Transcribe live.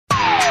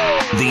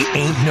The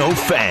Ain't No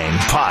Fang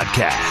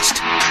podcast.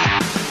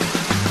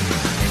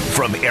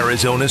 From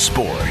Arizona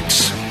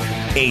Sports,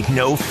 Ain't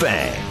No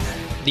Fang.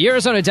 The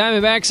Arizona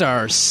Diamondbacks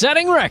are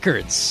setting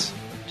records,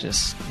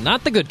 just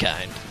not the good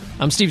kind.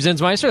 I'm Steve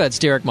Zinsmeister, that's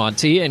Derek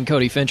Monti, and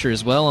Cody Fincher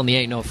as well on the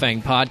Ain't No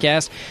Fang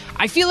podcast.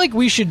 I feel like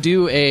we should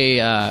do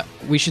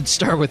we should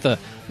start with the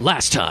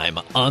last time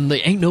on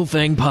the Ain't No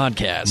Fang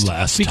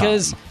podcast.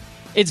 Because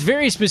it's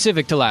very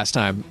specific to last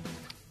time.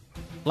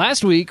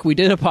 Last week, we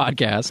did a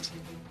podcast,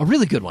 a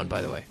really good one,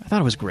 by the way. I thought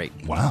it was great.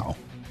 Wow.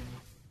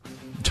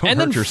 Don't and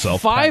hurt then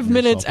yourself. 5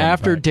 minutes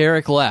after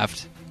Derek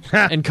left,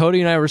 and Cody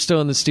and I were still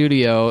in the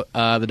studio,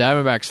 the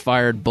Diamondbacks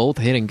fired both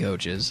hitting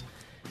coaches.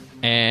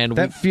 And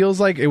that feels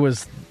like it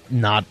was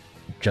not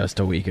just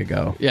a week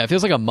ago. Yeah, it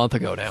feels like a month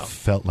ago now.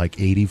 Felt like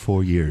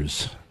 84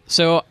 years.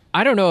 So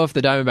I don't know if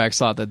the Diamondbacks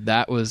thought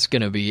that was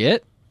going to be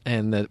it,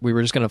 and that we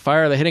were just going to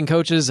fire the hitting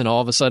coaches and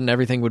all of a sudden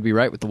everything would be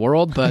right with the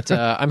world. But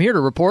I'm here to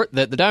report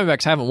that the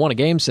Diamondbacks haven't won a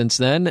game since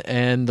then,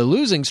 and the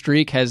losing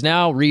streak has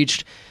now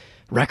reached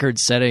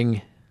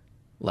record-setting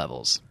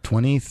levels.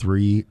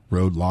 23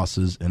 road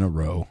losses in a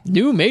row.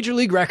 New Major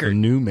League record. A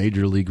new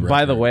Major League record.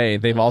 By the way,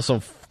 they've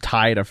also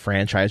tied a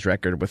franchise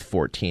record with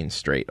 14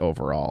 straight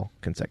overall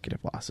consecutive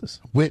losses.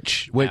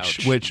 Which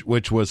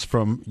was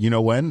from, you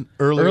know when?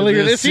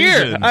 Earlier this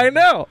season. year. I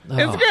know.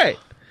 It's great.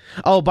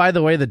 Oh, by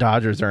the way, the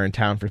Dodgers are in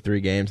town for 3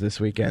 games this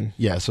weekend.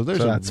 Yeah, so there's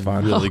that's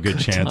fun. really good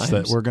chance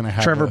that we're going to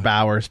have Trevor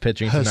Bauer's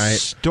pitching tonight.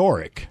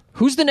 Historic.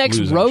 Who's the next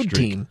road streak.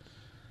 team?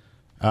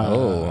 I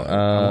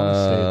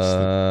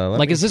wanna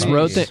say it's Is this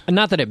road thing?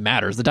 Not that it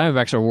matters. The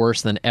Diamondbacks are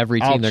worse than every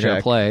team they're going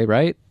to play,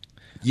 right?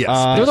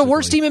 yes. They're the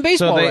worst team in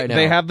baseball so right now.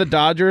 They have the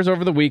Dodgers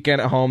over the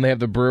weekend at home. They have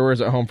the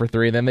Brewers at home for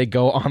 3. Then they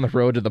go on the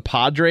road to the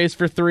Padres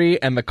for 3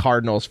 and the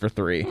Cardinals for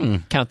 3.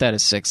 Count that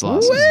as 6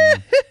 losses.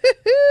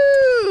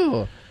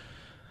 Woo-hoo!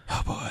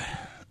 Oh, boy.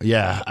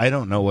 Yeah, I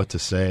don't know what to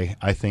say.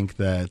 I think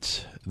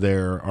that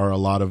there are a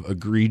lot of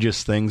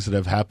egregious things that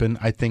have happened.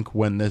 I think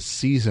when this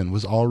season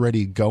was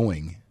already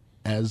going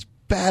as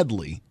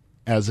badly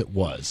as it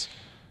was,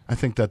 I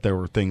think that there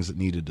were things that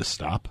needed to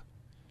stop.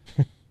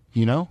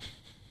 You know?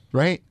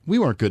 Right? We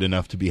weren't good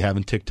enough to be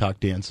having TikTok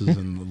dances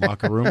in the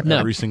locker room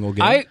every single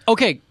game.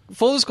 Okay,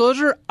 full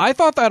disclosure, I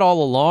thought that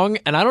all along,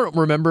 and I don't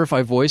remember if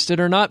I voiced it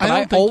or not, but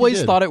I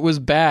always thought it was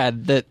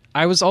bad. That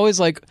I was always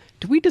like,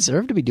 do we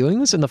deserve to be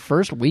doing this in the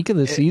first week of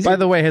the season? By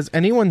the way, has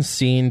anyone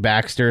seen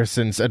Baxter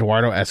since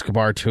Eduardo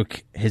Escobar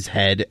took his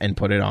head and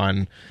put it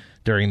on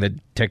during the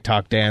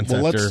TikTok dance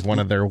after one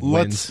of their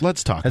wins?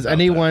 Let's talk Has about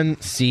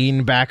anyone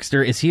seen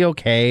Baxter? Is he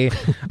okay?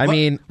 I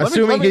mean,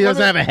 assuming he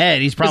doesn't have a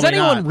head, he's probably Is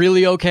anyone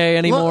really okay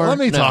anymore? Let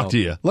me No. talk to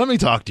you. Let me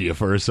talk to you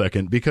for a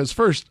second, because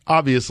first,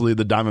 obviously,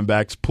 the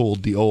Diamondbacks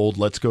pulled the old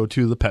 "let's go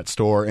to the pet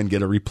store and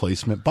get a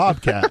replacement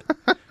Bobcat,"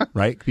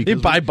 right? Because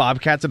You buy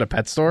bobcats at a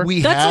pet store?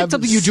 That's like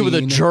something you do with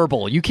a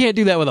gerbil. You can't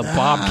do that with a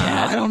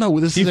bobcat. I don't know.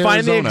 This You is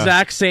find the Arizona.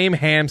 exact same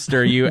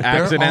hamster you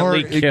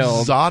accidentally there are killed.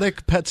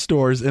 exotic pet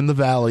stores in the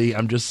valley.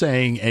 I'm just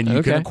saying, and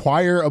you can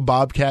acquire a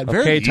bobcat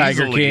very Okay,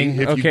 Tiger easily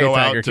King. if Okay, you go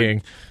Tiger out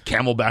King. to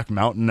Camelback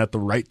Mountain at the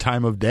right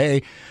time of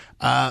day.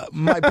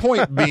 My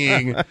point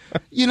being,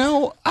 you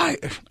know, I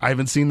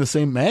haven't seen the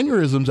same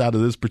mannerisms out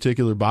of this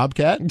particular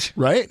bobcat,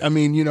 right? I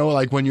mean, you know,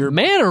 like when your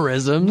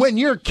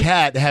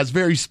cat has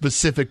very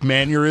specific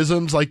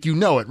mannerisms, like you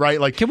know it, right?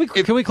 Like Can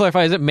we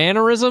clarify? Is it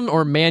mannerism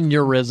or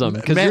manurism?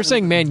 Because you're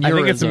saying manurism. I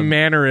think it's a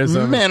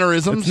mannerism.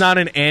 Mannerisms. It's not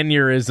an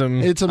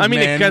aneurysm. It's a I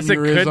guess it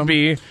could mannerism.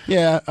 be.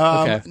 Yeah.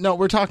 Okay. No,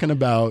 we're talking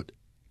about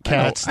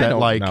cats I that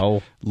don't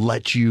know.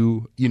 let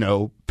you,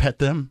 pet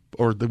them,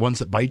 or the ones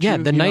that bite you. Yeah,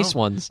 the you nice know?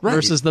 ones Right.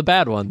 versus the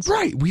bad ones.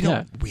 Right. We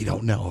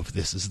don't know if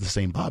this is the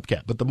same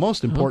bobcat, but the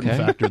most important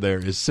factor there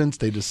is, since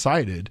they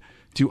decided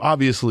to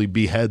obviously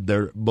behead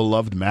their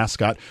beloved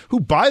mascot, who,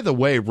 by the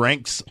way,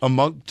 ranks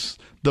amongst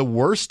the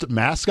worst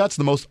mascots,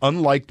 the most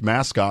unliked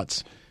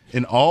mascots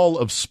in all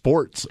of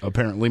sports,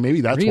 apparently. Maybe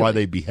that's Really? why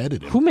they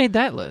beheaded him. Who made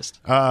that list?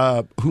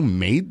 Who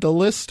made the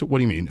list? What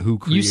do you mean? Who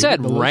created You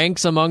said the list?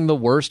 ranks among the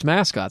worst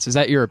mascots. Is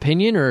that your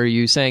opinion, or are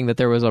you saying that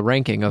there was a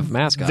ranking of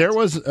mascots? There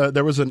was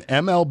an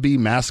MLB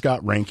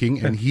mascot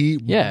ranking, and he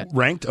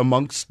ranked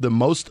amongst the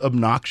most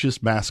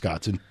obnoxious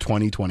mascots in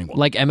 2021.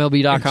 like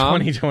MLB.com?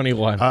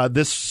 2021.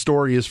 This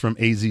story is from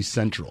AZ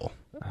Central.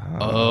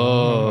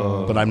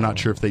 Oh. But I'm not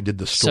sure if they did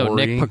the story. So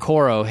Nick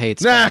Picoro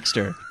hates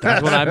Baxter.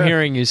 That's what I'm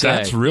hearing you say.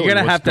 That's really You're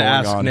gonna what's have to going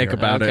ask on Nick here.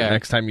 about Okay. it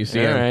next time you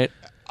see All him. right.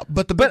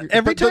 But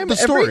Every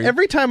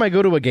story. time I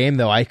go to a game,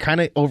 though, I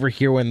kind of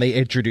overhear when they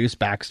introduce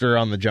Baxter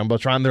on the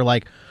jumbotron. They're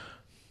like,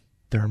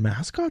 "Their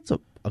mascot's a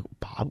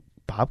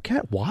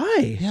bobcat.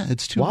 Why? Yeah,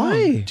 it's too Why?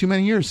 long. Too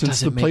many years since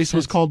Doesn't the make place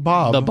was sense. called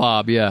Bob. The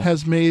Bob, yeah.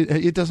 has made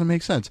it doesn't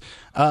make sense.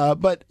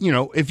 But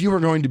if you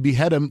were going to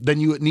behead him, then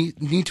you would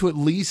need to at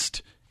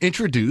least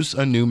introduce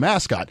a new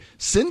mascot.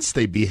 Since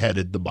they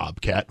beheaded the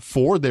bobcat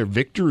for their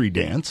victory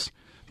dance,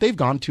 they've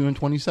gone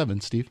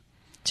 2-27. Steve,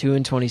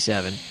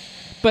 2-27.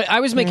 But I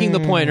was making the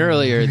point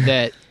earlier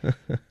that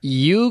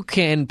you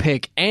can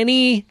pick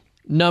any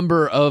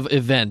number of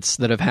events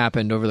that have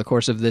happened over the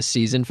course of this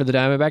season for the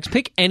Diamondbacks.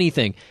 Pick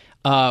anything.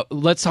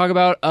 Let's talk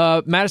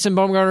about Madison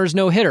Bumgarner's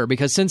no-hitter,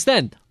 because since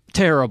then,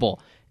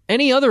 terrible.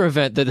 Any other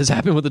event that has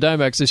happened with the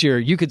Diamondbacks this year,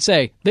 you could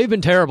say they've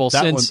been terrible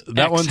since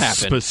that X one happened.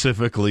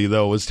 Specifically,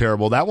 though, was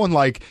terrible. That one,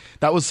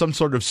 that was some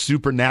sort of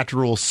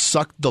supernatural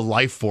sucked the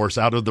life force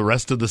out of the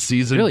rest of the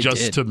season Really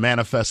just did. to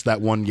manifest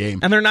that one game.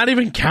 And they're not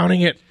even counting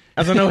it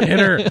as a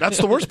no-hitter. That's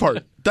the worst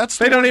part.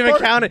 They Don't even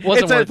count it.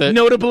 Wasn't It's worth a it.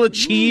 notable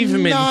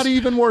achievement. Not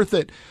even worth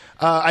it.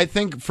 I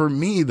think for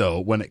me,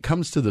 though, when it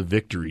comes to the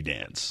victory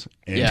dance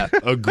and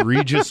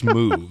egregious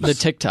moves, The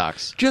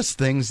TikToks. just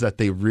things that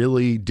they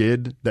really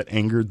did that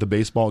angered the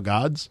baseball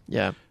gods,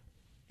 Yeah.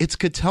 it's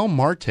Ketel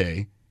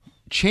Marte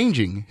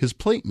changing his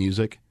plate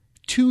music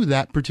to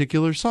that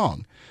particular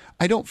song.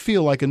 I don't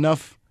feel like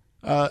enough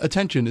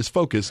attention is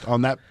focused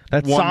on that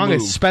That one song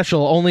move. is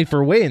special only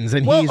for wins,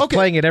 and Well, he's okay.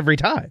 playing it every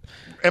time.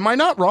 Am I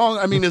not wrong?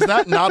 I mean, is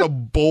that not a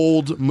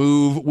bold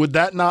move? Would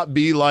that not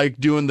be like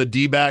doing the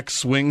D-back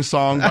swing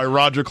song by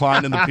Roger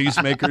Klein and the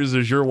Peacemakers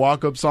as your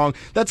walk-up song?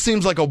 That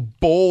seems like a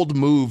bold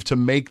move to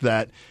make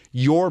that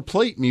your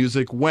plate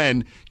music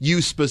when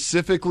you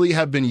specifically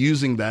have been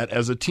using that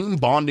as a team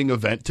bonding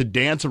event to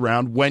dance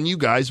around when you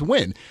guys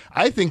win.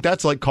 I think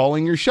that's like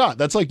calling your shot.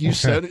 That's like you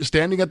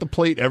standing at the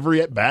plate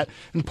every at-bat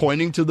and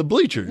pointing to the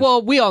bleachers.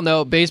 Well, we all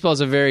know baseball is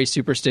a very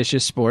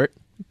superstitious sport.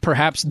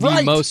 Perhaps the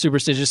Right. most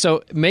superstitious.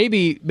 So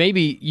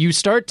maybe you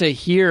start to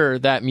hear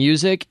that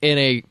music in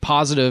a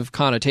positive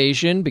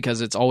connotation because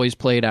it's always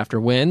played after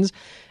wins,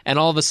 and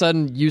all of a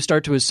sudden you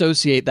start to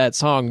associate that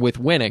song with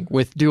winning,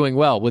 with doing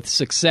well, with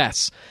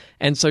success.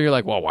 And so you're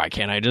like, well, why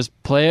can't I just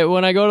play it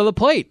when I go to the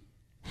plate?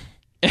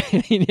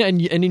 And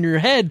in your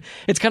head,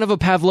 it's kind of a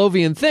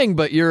Pavlovian thing,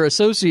 but you're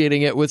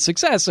associating it with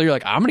success. So you're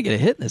like, I'm going to get a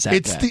hit in this at-bat.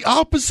 it's the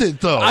opposite,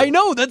 though. I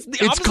know, that's the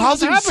It's opposite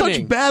causing of what's happening.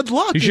 such bad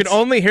luck. You should It's-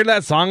 only hear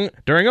that song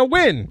during a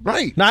win.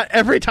 Right. Not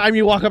every time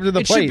you walk up to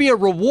the It plate. should be a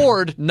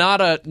reward, not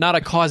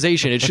a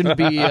causation. It shouldn't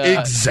be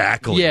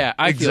Exactly. Yeah,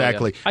 I feel ya.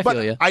 exactly. I but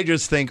feel ya. I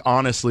just think,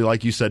 honestly,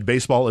 like you said,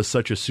 baseball is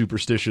such a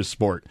superstitious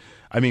sport.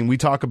 I mean, we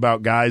talk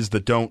about guys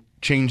that don't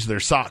change their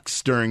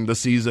socks during the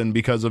season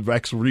because of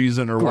X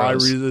reason or Y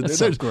Gross. reason. That's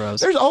so gross.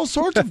 There's all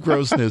sorts of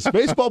grossness.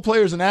 Baseball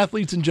players and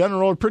athletes in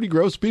general are pretty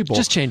gross people.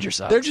 Just change your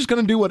socks. They're just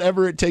going to do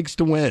whatever it takes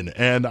to win.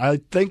 And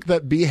I think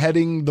that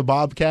beheading the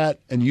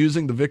Bobcat and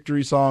using the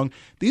victory song,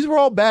 these were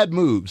all bad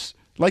moves.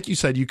 Like you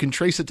said, you can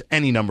trace it to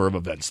any number of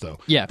events, though.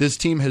 Yeah. This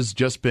team has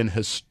just been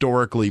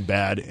historically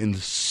bad in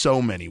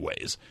so many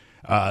ways.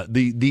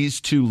 These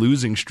two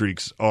losing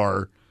streaks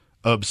are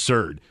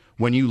absurd.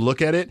 When you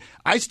look at it,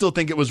 I still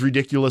think it was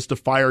ridiculous to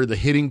fire the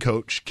hitting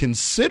coach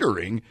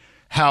considering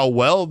how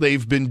well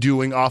they've been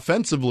doing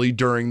offensively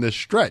during this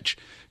stretch.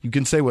 You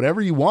can say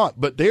whatever you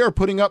want, but they are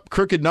putting up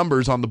crooked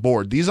numbers on the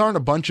board. These aren't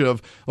a bunch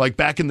of, like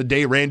back in the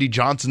day, Randy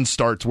Johnson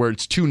starts where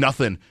it's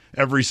 2-0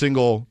 every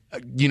single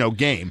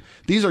game.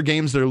 These are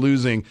games they're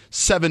losing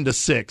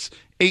 7-6.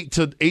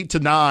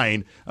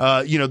 8-9.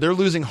 They're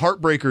losing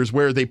heartbreakers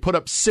where they put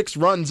up 6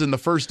 runs in the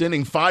first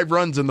inning, 5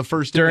 runs in the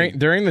first inning.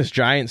 During this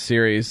Giants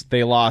series,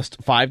 they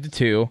lost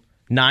 5-2,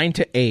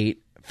 9-8,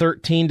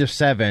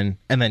 13-7,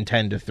 and then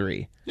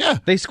 10-3. Yeah.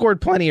 They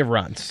scored plenty of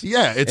runs.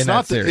 Yeah, it's in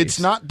not that series. it's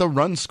not the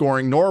run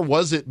scoring, nor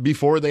was it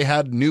before they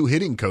had new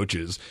hitting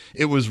coaches.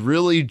 It was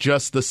really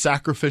just the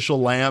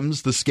sacrificial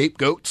lambs, the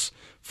scapegoats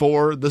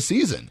for the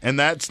season. And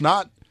that's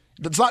not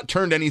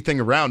turned anything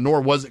around,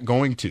 nor was it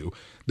going to.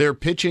 Their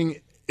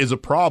pitching is a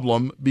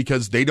problem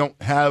because they don't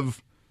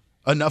have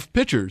enough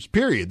pitchers,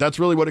 period. That's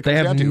really what it comes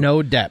They down have to.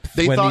 no depth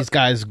They when thought- these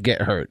guys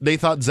get hurt. They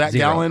thought Zach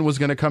Zero. Gallen was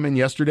going to come in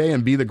yesterday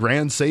and be the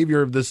grand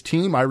savior of this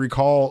team. I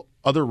recall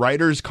other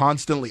writers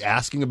constantly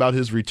asking about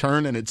his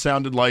return, and it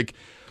sounded like,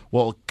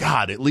 well,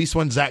 God, at least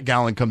when Zach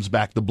Gallen comes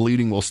back, the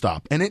bleeding will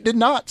stop. And it did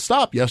not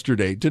stop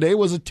yesterday. Yesterday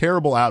was a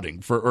terrible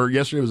outing for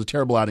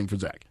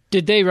Zach.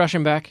 Did they rush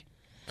him back?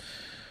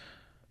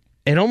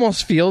 It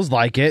almost feels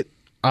like it.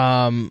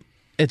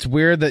 It's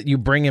weird that you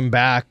bring him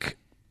back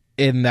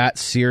in that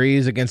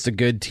series against a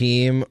good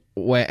team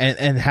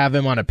and have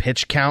him on a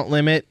pitch count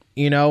limit,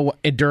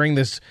 during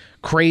this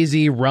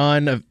crazy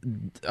run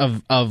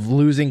of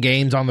losing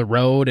games on the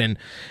road. And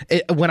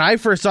when I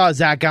first saw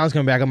Zach Gallen's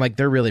coming back, I'm like,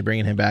 they're really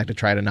bringing him back to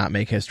try to not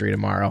make history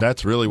tomorrow.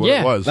 That's really what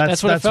Yeah. it was.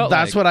 That's what it felt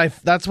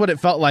like. That's what it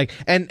felt like.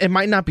 And it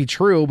might not be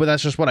true, but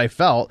that's just what I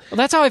felt. Well,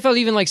 that's how I felt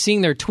even like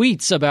seeing their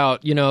tweets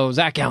about,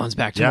 Zach Gallen's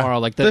back tomorrow.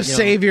 Like The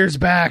savior's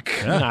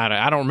back.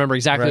 I don't remember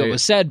exactly what Right.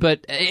 was said,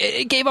 but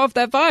it gave off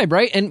that vibe,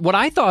 right? And what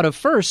I thought of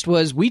first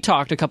was we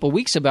talked a couple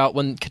weeks about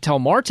when Ketel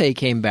Marte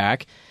came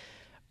back.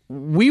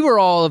 We were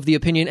all of the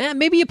opinion,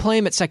 maybe you play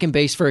him at second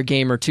base for a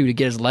game or two to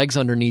get his legs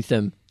underneath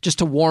him, just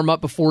to warm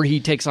up before he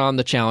takes on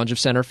the challenge of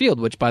center field,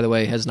 which, by the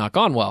way, has not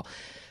gone well.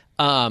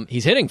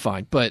 He's hitting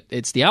fine, but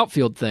it's the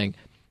outfield thing.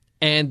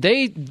 And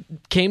they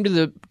came to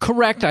the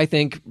correct, I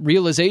think,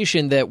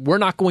 realization that we're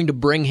not going to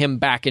bring him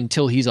back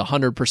until he's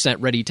 100%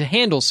 ready to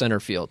handle center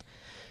field.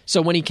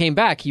 So when he came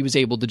back, he was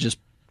able to just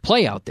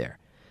play out there.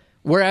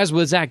 Whereas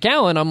with Zach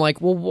Gallen, I'm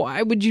like, well,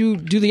 why would you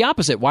do the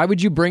opposite? Why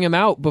would you bring him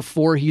out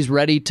before he's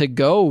ready to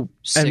go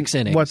 6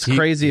 innings? What's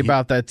crazy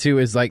about that too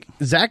is like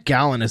Zach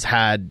Gallen has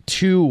had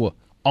 2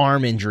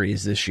 arm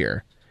injuries this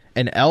year.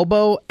 An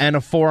elbow and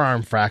a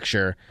forearm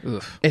fracture.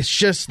 Oof. It's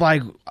just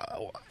like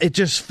it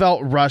just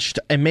felt rushed,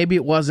 and maybe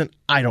it wasn't.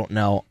 I don't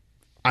know.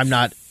 I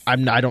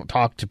don't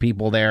talk to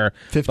people there.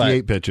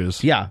 58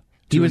 pitches. Yeah,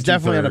 he was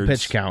definitely on a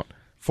pitch count.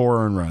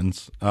 4 earned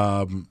runs.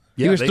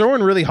 He was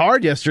throwing really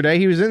hard yesterday.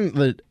 He was in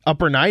the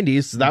upper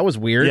 90s. So that was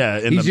weird. Yeah,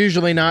 he's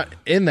usually not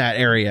in that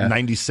area.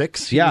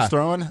 96 he was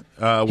throwing.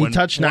 He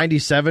touched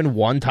 97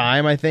 one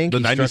time, I think. The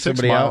he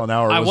 96 mile an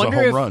hour was a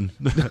home run.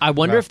 I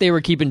wonder if they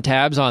were keeping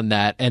tabs on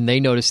that, and they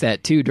noticed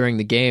that too during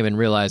the game and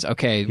realized,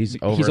 okay, he's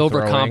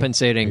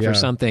overcompensating for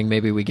something.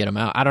 Maybe we get him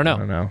out. I don't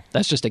know.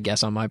 That's just a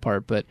guess on my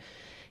part. But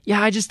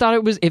yeah, I just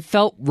thought it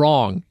felt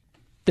wrong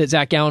that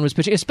Zach Gallen was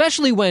pitching,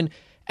 especially when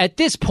at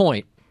this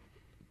point,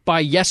 by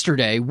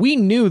yesterday, we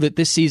knew that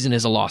this season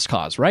is a lost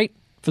cause, right?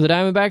 For the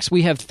Diamondbacks,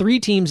 we have 3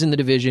 teams in the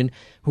division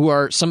who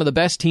are some of the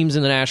best teams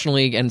in the National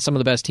League and some of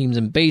the best teams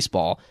in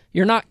baseball.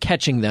 You're not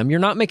catching them.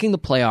 You're not making the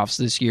playoffs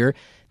this year.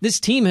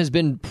 This team has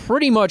been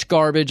pretty much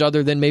garbage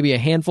other than maybe a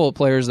handful of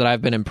players that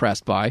I've been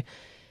impressed by.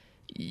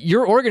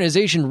 Your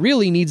organization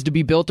really needs to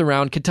be built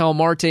around Ketel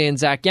Marte and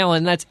Zach Gallen,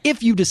 and that's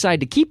if you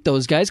decide to keep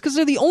those guys, because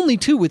they're the only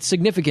 2 with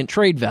significant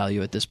trade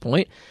value at this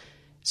point.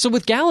 So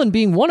with Gallen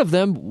being one of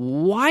them,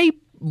 why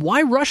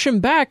rush him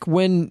back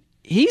when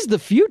he's the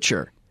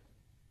future?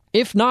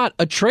 If not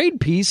a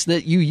trade piece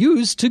that you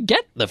use to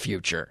get the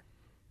future.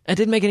 It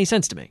didn't make any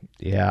sense to me.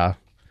 Yeah.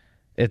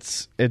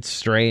 It's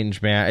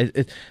strange, man.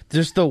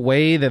 Just the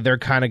way that they're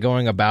kind of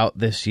going about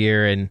this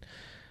year, and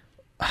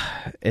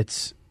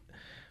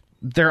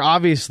they're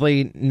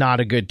obviously not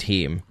a good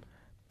team,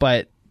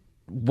 but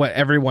what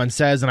everyone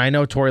says, and I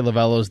know Torey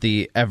Lovello's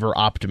the ever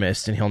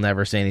optimist, and he'll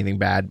never say anything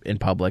bad in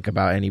public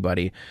about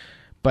anybody,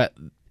 but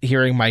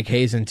hearing Mike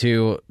Hazen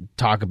too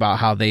talk about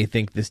how they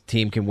think this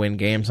team can win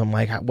games, I'm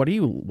like, what are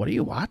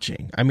you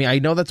watching? I mean, I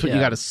know that's what you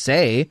got to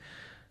say.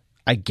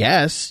 I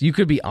guess you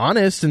could be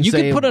honest and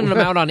say you could put an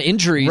amount on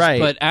injuries, right.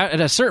 But at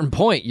a certain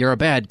point, you're a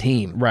bad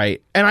team,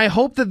 right? And I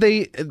hope that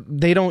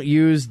they don't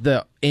use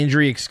the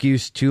injury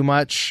excuse too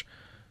much.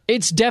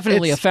 It's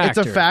definitely a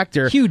factor. It's a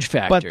factor, huge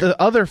factor. But the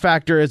other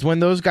factor is when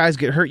those guys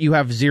get hurt, you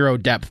have zero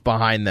depth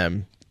behind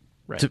them,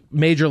 to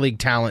major league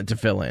talent to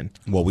fill in.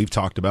 Well, we've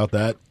talked about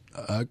that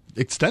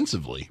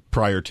extensively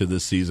prior to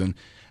this season,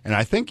 and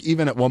I think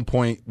even at one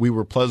point we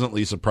were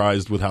pleasantly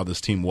surprised with how this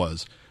team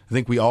was. I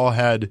think we all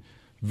had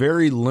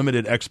very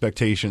limited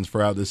expectations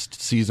for how this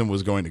season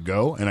was going to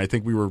go, and I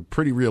think we were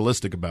pretty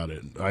realistic about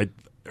it.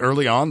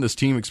 Early on, this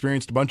team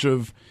experienced a bunch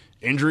of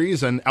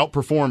injuries and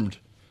outperformed,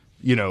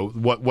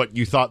 what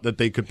you thought that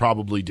they could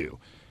probably do.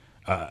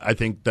 I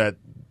think that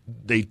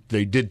they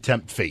did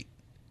tempt fate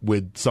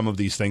with some of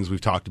these things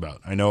we've talked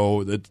about. I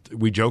know that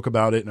we joke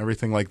about it and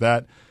everything like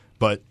that,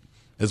 but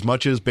as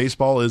much as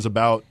baseball is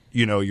about,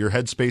 your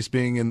headspace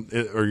being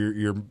or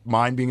your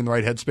mind being in the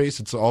right headspace,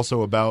 it's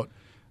also about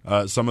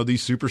some of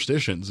these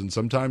superstitions. And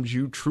sometimes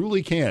you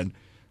truly can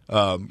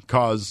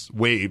cause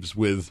waves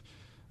with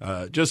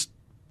just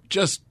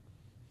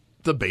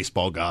the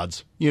baseball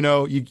gods.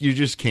 You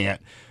just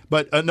can't.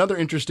 But another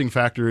interesting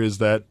factor is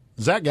that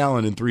Zach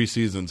Gallen in 3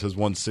 seasons has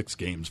won 6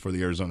 games for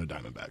the Arizona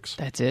Diamondbacks.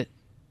 That's it.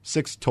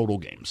 6 total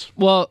games.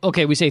 Well,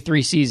 okay, we say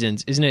 3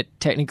 seasons. Isn't it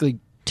technically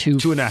 2?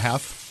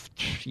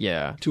 2.5.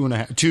 Yeah.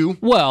 2.5. 2.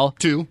 Well,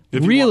 2.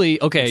 Really?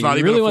 Okay, it's not you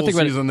even really a want to full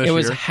think season about it. this It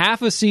was year.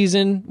 half a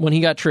season when he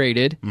got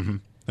traded. Mm-hmm.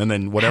 And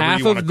then whatever half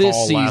you want of to this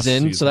call last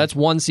season. So that's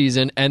 1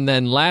 season. And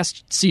then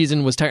last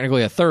season was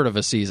technically a third of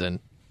a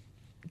season.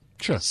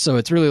 Sure. So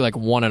it's really like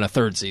 1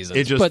 1/3 seasons.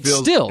 It just but feels,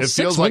 still, it 6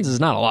 feels wins like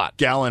is not a lot.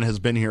 Gallen has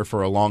been here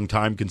for a long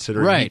time,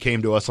 considering he Right.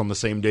 came to us on the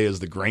same day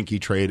as the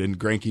Greinke trade, and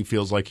Greinke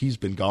feels like he's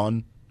been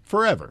gone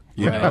forever.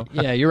 You know?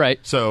 Yeah, you're right.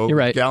 So you're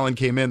right. Gallen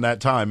came in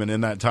that time, and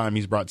in that time,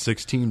 he's brought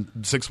 6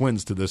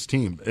 wins to this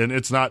team, and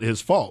it's not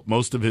his fault.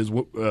 Most of his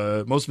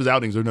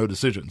outings are no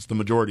decisions. The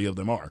majority of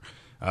them are.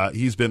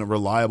 He's been a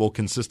reliable,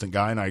 consistent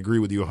guy, and I agree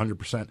with you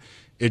 100%.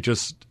 It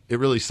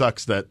really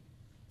sucks that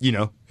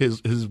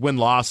his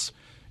win-loss.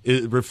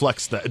 It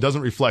reflects that. It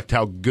doesn't reflect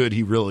how good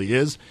he really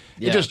is.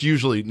 Yeah. It just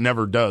usually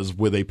never does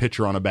with a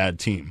pitcher on a bad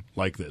team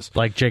like this.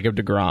 Like Jacob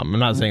deGrom. I'm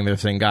not saying they're the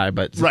same guy,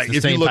 but it's the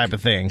same type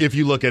of thing. If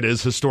you look at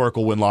his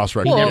historical win-loss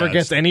record, He never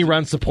gets any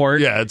run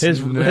support. Yeah, it's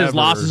his never-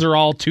 losses are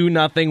all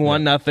 2-0,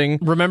 1-0.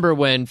 Remember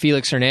when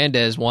Felix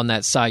Hernandez won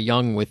that Cy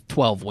Young with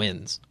 12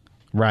 wins?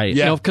 Right.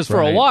 Yeah. Because for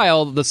a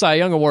while, the Cy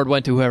Young Award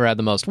went to whoever had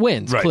the most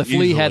wins. Right, Cliff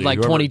Lee had easily. like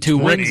Whoever- 22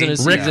 wins in a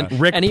 20, season.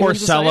 Rick and he wins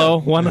the Cy Porcello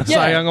Young. won a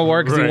Cy Young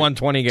Award because he Right. won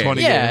 20 games.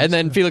 20 Yeah, games. and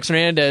then Felix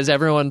Hernandez,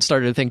 everyone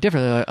started to think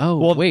differently.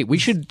 Like, wait, we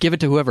should give it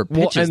to whoever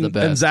pitches the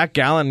best. And Zach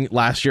Gallen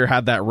last year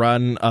had that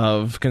run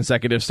of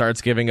consecutive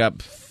starts giving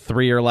up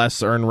 3 or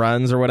less earned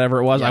runs or whatever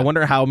it was. Yeah. I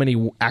wonder how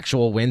many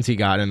actual wins he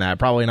got in that.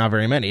 Probably not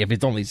very many, if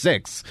it's only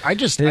 6.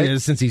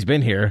 Since he's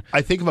been here.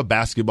 I think of a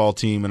basketball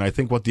team, and I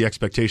think what the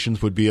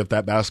expectations would be if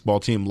that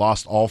basketball team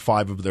lost all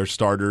 5 of their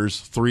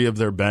starters, 3 of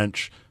their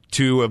bench,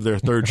 2 of their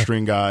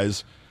third-string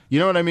guys. You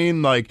know what I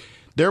mean? Like,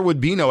 there would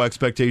be no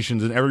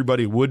expectations, and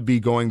everybody would be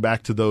going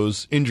back to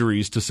those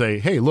injuries to say,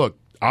 hey, look,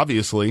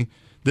 obviously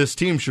this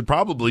team should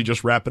probably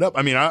just wrap it up.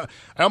 I mean, I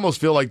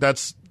almost feel like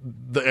that's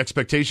the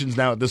expectations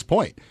now at this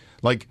point.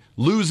 Like,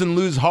 lose and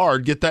lose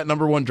hard, get that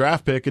number 1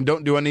 draft pick, and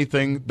don't do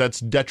anything that's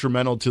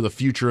detrimental to the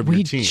future of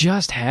your team. We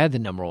just had the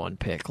number 1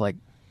 pick,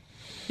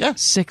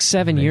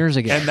 6-7 years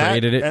ago. And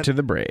Traded it to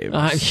the Braves.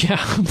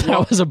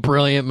 That was a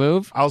brilliant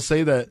move. I'll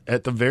say that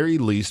at the very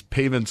least,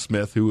 Pavin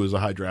Smith, who was a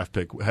high draft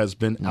pick, has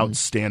been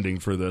outstanding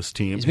for this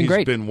team. He's been great.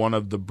 He's been one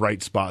of the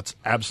bright spots,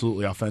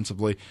 absolutely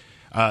offensively.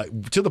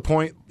 To the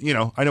point,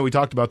 I know we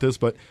talked about this,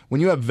 but when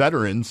you have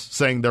veterans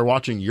saying they're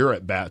watching your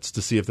at-bats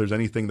to see if there's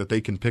anything that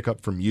they can pick up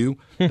from you,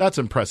 that's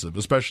impressive,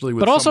 especially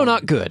with But also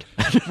not good.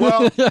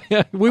 Well,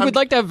 we would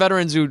like to have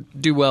veterans who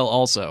do well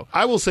also.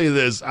 I will say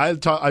this. I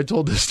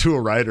told this to a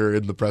writer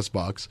in the press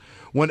box.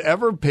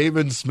 Whenever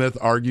Pavin Smith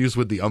argues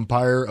with the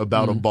umpire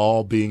about a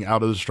ball being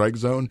out of the strike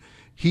zone,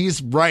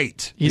 he's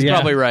right. He's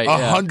probably right.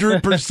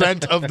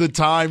 100% of the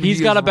time.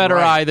 He's got a better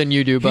eye than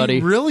you do, buddy.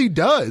 He really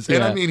does. And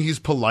Yeah. I mean, he's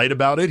polite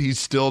about it. He's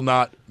still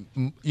not,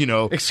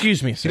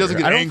 Excuse me, sir. he doesn't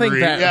get I don't angry.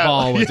 think that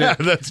ball was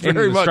that's in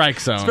very the much, strike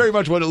zone. It's very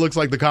much what it looks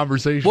like the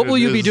conversation. What will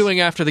you be is. doing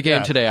after the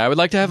game today? I would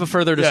like to have a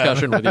further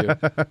discussion with you.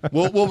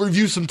 We'll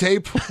review some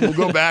tape. We'll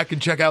go back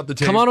and check out the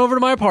tape. Come on over to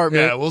my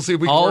apartment. Yeah, we'll see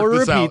if we can I'll work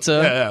this order a out.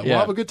 pizza. We'll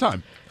have a good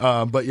time.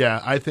 But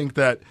yeah, I think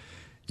that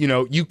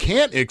you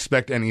can't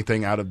expect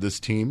anything out of this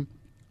team.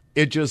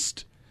 It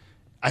just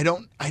I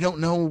don't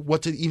know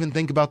what to even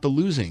think about the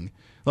losing.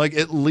 Like,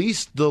 at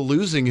least the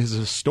losing is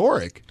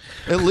historic.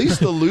 At least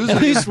the losing.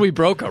 At least we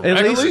broke a record.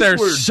 At least they're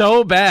we're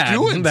so bad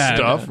doing that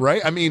stuff,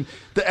 right? I mean,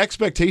 the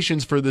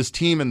expectations for this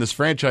team and this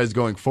franchise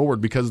going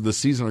forward because of the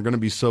season are going to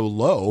be so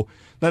low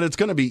that it's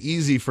going to be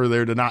easy for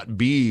there to not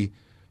be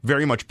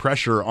very much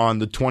pressure on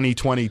the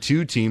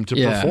 2022 team to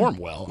perform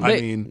well.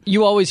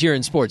 You always hear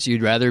in sports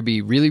you'd rather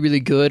be really, really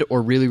good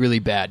or really, really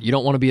bad. You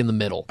don't want to be in the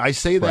middle. I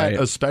say that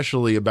Right.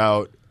 especially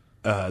about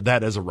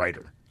that as a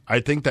writer. I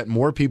think that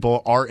more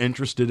people are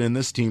interested in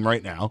this team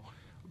right now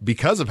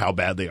because of how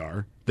bad they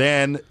are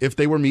than if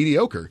they were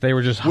mediocre. They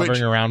were just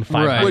hovering around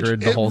 500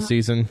 the whole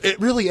season.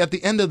 It really, at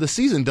the end of the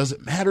season,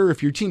 doesn't matter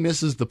if your team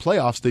misses the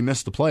playoffs, they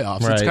miss the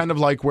playoffs. Right. It's kind of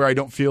like where I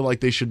don't feel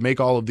like they should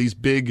make all of these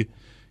big,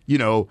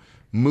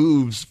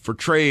 moves for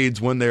trades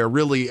when they're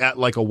really at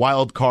like a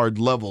wild card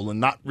level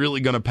and not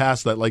really going to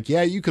pass that. Like,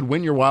 yeah, you could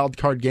win your wild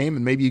card game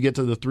and maybe you get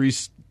to the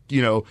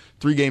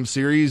 3-game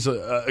series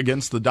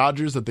against the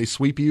Dodgers that they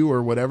sweep you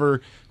or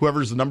whatever,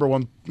 whoever's the number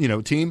 1,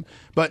 team.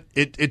 But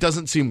it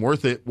doesn't seem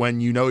worth it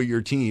when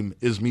your team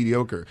is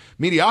mediocre.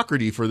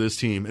 Mediocrity for this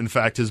team, in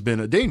fact, has been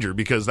a danger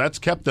because that's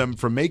kept them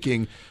from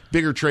making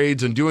bigger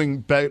trades and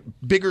doing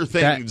bigger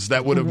things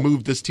that would have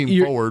moved this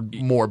team forward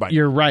more by now.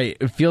 You're right.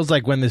 It feels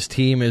like when this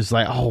team is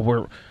like,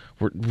 we're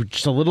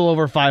just a little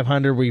over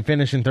 500, we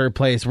finish in third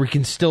place, we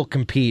can still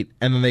compete,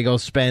 and then they go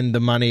spend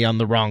the money on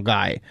the wrong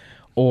guy.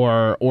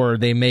 Or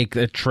they make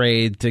a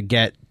trade to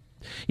get,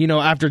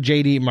 after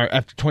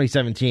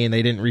 2017,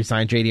 they didn't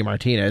re-sign JD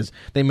Martinez.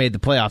 They made the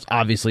playoffs,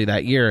 obviously,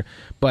 that year.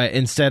 But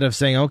instead of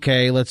saying,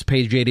 okay, let's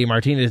pay JD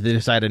Martinez, they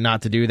decided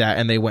not to do that,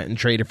 and they went and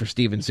traded for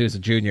Steven Souza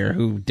Jr.,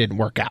 who didn't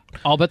work out.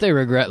 I'll bet they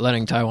regret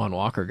letting Taijuan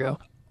Walker go.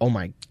 Oh,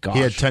 my gosh.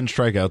 He had 10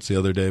 strikeouts the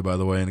other day, by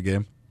the way, in a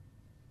game.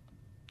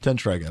 10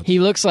 strikeouts. He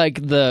looks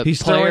like the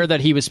player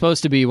that he was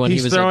supposed to be when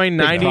he was throwing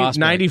a big prospect.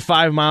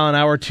 95 mile an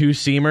hour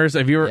 2-seamers.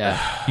 If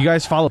you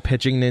guys follow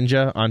Pitching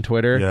Ninja on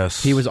Twitter?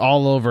 Yes. He was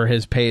all over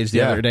his page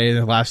the other day in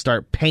the last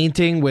start,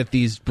 painting with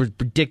these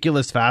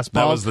ridiculous fastballs.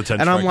 That was the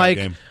 10 and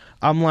strikeout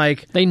I'm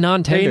like, they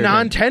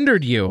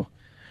non-tendered you.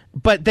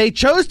 But they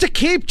chose to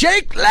keep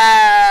Jake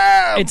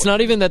Lamb. It's not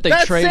even that they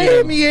that traded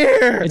same him.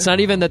 year. It's not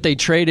even that they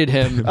traded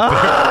him.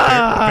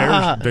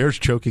 Bears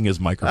choking his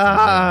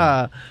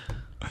microphone.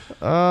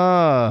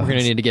 We're going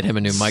to need to get him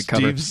a new mic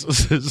cover.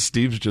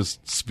 Steve's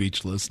just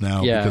speechless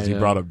now because he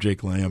brought up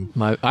Jake Lamb.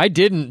 I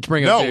didn't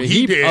bring up. No,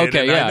 he did. Okay,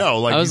 and yeah. I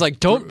know. I was like,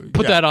 don't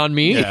put that on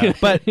me. Yeah.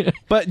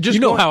 But just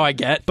how I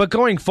get. But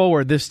going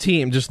forward, this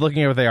team, just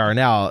looking at what they are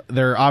now,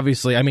 they're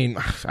obviously. I mean,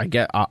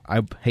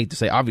 I hate to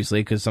say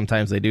obviously because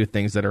sometimes they do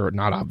things that are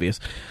not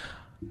obvious.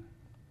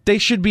 They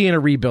should be in a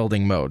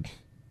rebuilding mode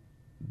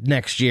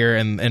next year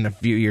and a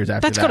few years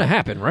after That's that. going to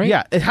happen, right?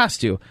 Yeah, it has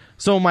to.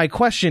 So my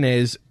question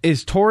is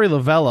Torey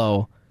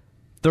Lovello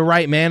the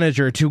right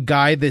manager to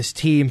guide this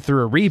team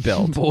through a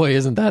rebuild? Boy,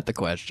 isn't that the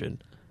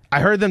question. I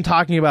heard them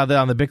talking about that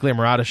on the Bickley and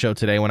Murata show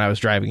today when I was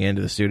driving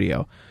into the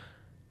studio.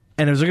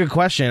 And it was a good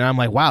question. I'm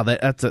like, wow,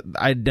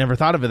 I'd never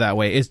thought of it that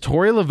way. Is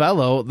Torey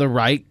Lovello the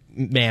right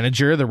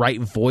manager, the right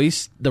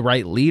voice, the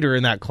right leader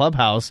in that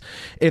clubhouse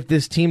if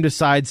this team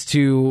decides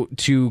to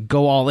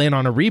go all in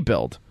on a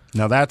rebuild?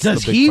 Now that's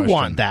does the big he question.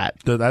 want that?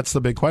 That's the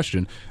big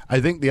question.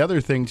 I think the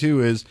other thing too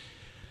is,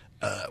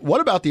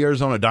 what about the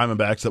Arizona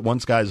Diamondbacks that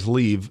once guys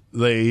leave,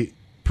 they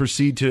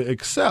proceed to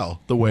excel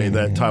the way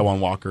that Taijuan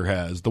Walker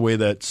has, the way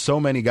that so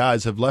many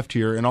guys have left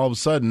here, and all of a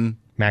sudden,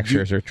 Max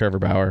Scherzer, Trevor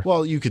Bauer.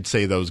 Well, you could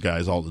say those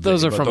guys all the day.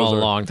 Those are from a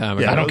long time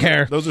ago. Yeah, I don't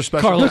care. Those are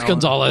special. Carlos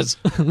talent. Gonzalez.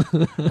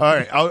 All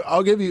right,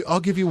 I'll give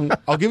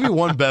you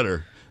one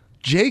better.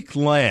 Jake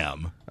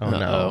Lamb. Oh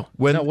no!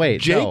 When no,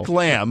 wait, Jake no.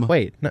 Lamb.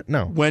 Wait,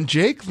 no. When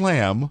Jake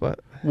Lamb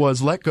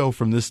was let go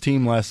from this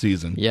team last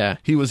season. Yeah.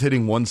 He was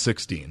hitting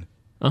 116.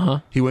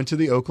 He went to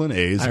the Oakland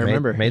A's. I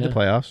remember. Made the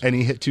playoffs. And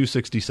he hit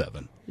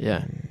 267.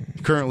 Yeah.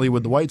 Currently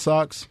with the White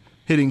Sox,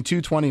 hitting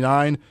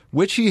 229,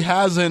 which he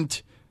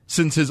hasn't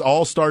since his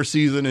All-Star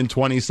season in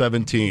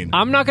 2017.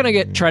 I'm not going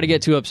to try to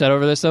get too upset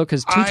over this, though,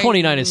 because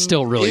 229 is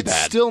still really bad.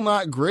 It's still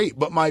not great,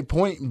 but my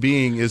point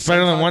being is...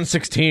 Better than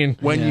 116.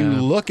 When you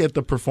look at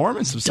the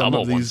performance of some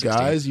Double of these 116.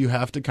 guys, you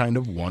have to kind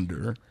of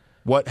wonder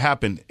what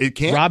happened. It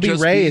can't Robbie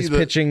just Ray be is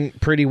pitching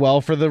pretty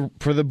well for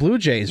the Blue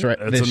Jays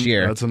this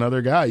year. That's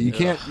another guy. You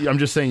can't... I'm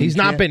just saying... He's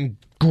not been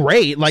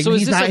great. Like So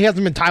he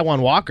hasn't been Taijuan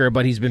Walker,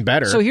 but he's been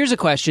better. So here's a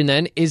question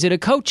then. Is it a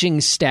coaching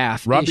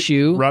staff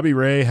issue? Robbie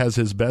Ray has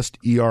his best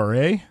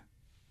ERA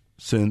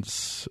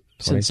since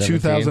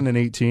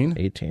 2018.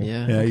 18.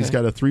 Yeah, He's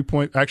got a 3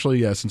 point.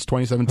 Actually, since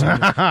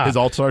 2017, his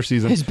All-Star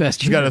season, His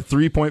best He's got year.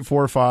 a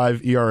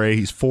 3.45 ERA.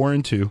 He's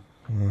 4-2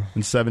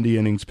 in 70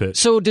 innings pitched.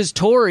 So does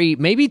Torrey,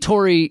 maybe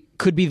Torrey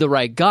could be the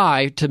right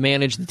guy to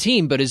manage the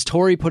team, but is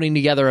Torrey putting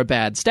together a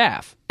bad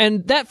staff?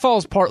 And that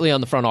falls partly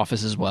on the front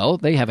office as well.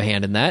 They have a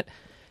hand in that.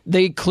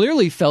 They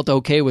clearly felt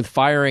okay with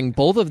firing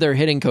both of their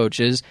hitting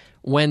coaches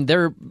when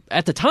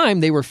at the time,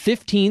 they were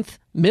 15th,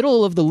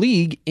 middle of the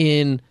league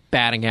in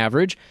batting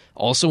average,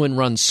 also in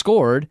runs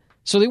scored.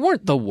 So they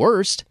weren't the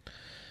worst.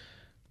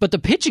 But the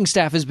pitching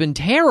staff has been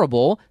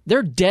terrible.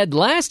 They're dead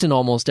last in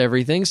almost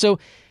everything. So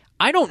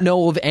I don't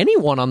know of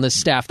anyone on this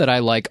staff that I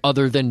like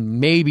other than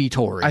maybe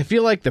Torrey. I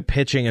feel like the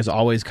pitching has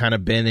always kind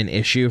of been an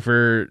issue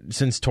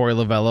since Torey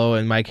Lovello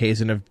and Mike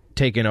Hazen have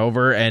taken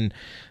over, and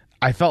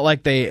I felt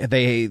like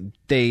they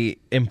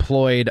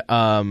employed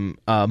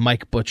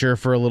Mike Butcher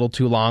for a little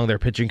too long, their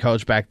pitching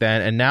coach back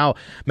then, and now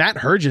Matt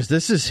Herges.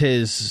 This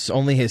is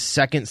only his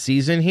second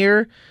season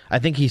here. I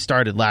think he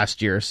started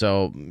last year,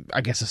 so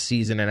I guess a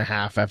season and a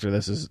half after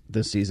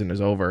this season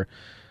is over.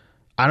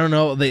 I don't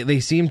know. They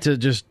seem to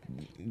just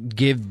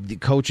give the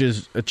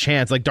coaches a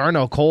chance. Like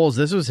Darnell Coles,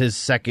 this was his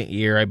second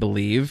year, I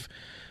believe,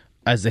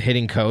 as the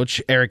hitting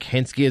coach. Eric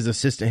Hinsky as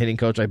assistant hitting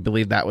coach, I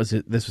believe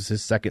this was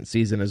his second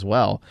season as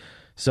well.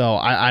 So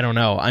I don't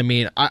know. I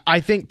mean, I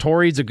think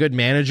Torrey's a good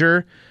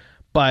manager,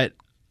 but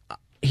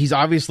he's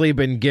obviously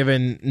been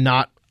given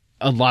not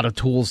a lot of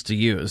tools to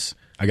use.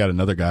 I got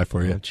another guy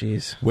for you.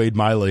 Jeez. Wade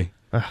Miley.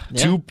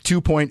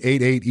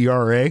 2.88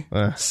 ERA,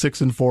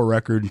 6-4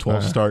 record, and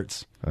 12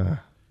 starts.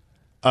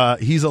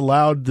 He's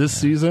allowed this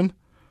season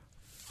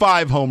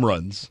 5 home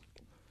runs.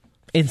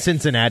 In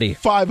Cincinnati.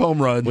 5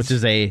 home runs. Which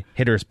is a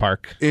hitter's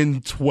park.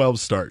 In 12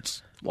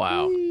 starts.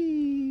 Wow.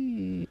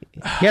 He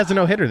has a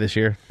no-hitter this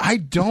year. I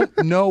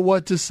don't know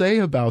what to say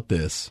about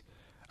this.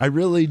 I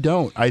really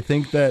don't. I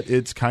think that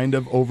it's kind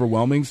of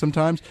overwhelming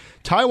sometimes.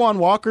 Taijuan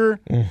Walker...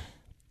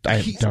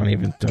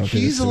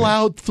 He's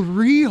allowed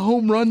 3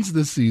 home runs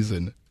this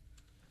season.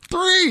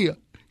 3!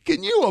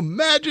 Can you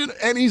imagine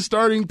any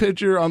starting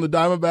pitcher on the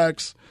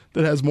Diamondbacks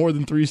that has more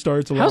than 3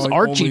 starts? How's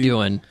Archie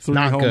doing? 3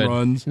 Not home good.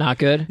 runs. Not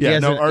good? Yeah, He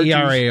has no, an Archie's,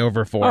 ERA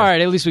over 4. All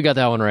right, at least we got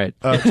that one right.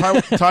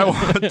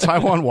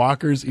 Taijuan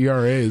Walker's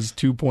ERA is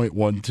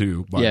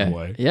 2.12, by the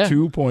way. Yeah.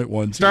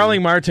 2.12.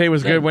 Starling Marte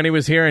was good when he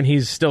was here, and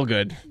he's still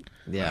good.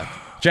 Yeah.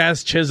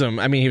 Jazz Chisholm,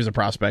 I mean, he was a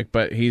prospect,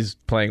 but he's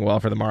playing well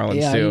for the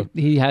Marlins, too.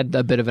 He had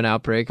a bit of an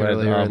outbreak But,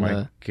 earlier oh my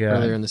God.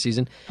 earlier in the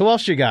season. Who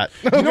else you got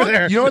over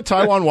there? You know what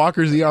Taijuan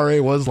Walker's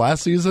ERA was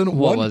last season?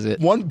 What was it?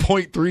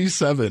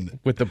 1.37.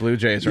 With the Blue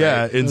Jays, right?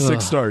 Yeah, in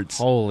 6 starts.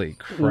 Holy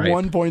crap.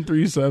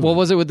 1.37. What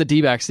was it with the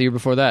D-backs the year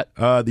before that?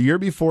 The year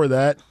before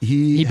that,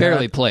 he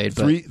barely had played,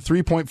 but-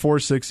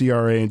 3.46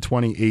 ERA in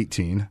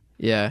 2018.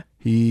 Yeah.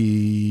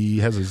 He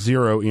has a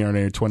 0 ERA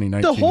in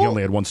 2019. He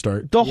only had 1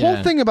 start. The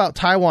whole thing about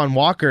Taijuan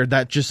Walker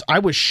that I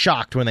was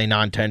shocked when they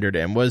non-tendered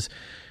him was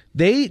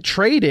they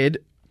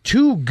traded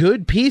 2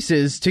 good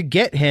pieces to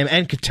get him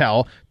and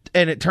Cattell,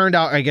 and it turned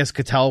out, I guess,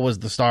 Cattell was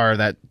the star of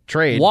that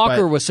trade.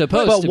 Walker was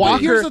supposed to be.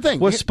 Walker Here's the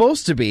thing. was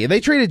supposed to be. They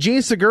traded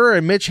Gene Segura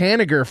and Mitch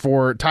Haniger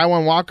for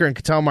Taijuan Walker and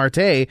Cattell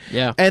Marte.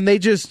 Yeah. And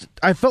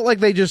I felt like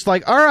they just all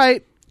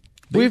right,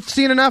 we've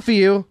seen enough of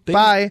you.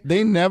 Bye.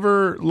 They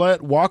never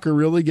let Walker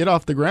really get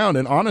off the ground.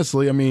 And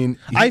honestly, I mean,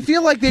 I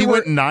feel like he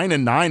went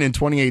 9-9 in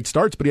 28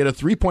 starts, but he had a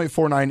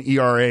 3.49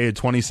 ERA in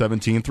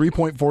 2017,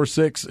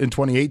 3.46 in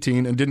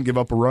 2018, and didn't give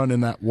up a run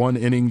in that 1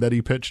 inning that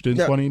he pitched in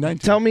 2019.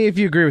 Tell me if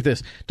you agree with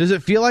this. Does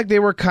it feel like they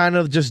were kind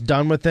of just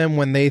done with him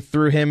when they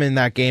threw him in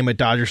that game at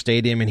Dodger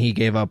Stadium and he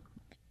gave up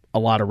a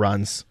lot of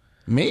runs?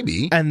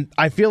 Maybe. And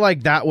I feel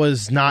like that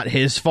was not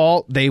his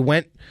fault. They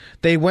went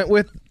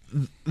with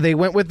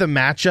the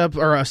matchup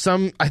or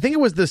I think it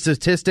was the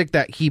statistic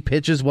that he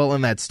pitches well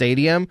in that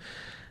stadium.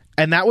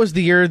 And that was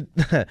the year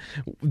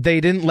they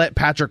didn't let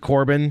Patrick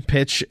Corbin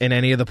pitch in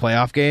any of the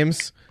playoff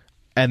games.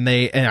 And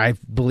I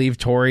believe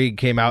Torrey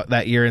came out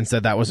that year and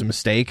said that was a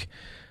mistake.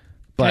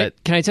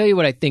 But Can I tell you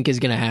what I think is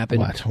going to happen?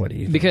 What do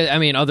you think? Because, I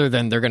mean, other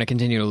than they're going to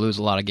continue to lose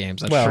a lot of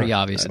games. That's pretty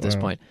obvious at this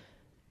point.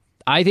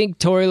 I think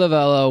Torey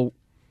Lovello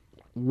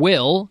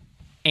will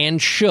and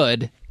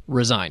should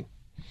resign.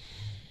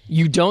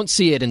 You don't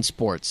see it in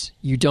sports.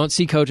 You don't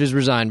see coaches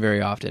resign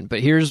very often.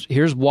 But here's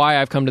why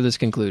I've come to this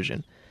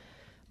conclusion.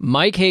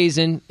 Mike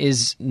Hazen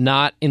is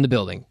not in the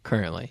building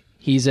currently.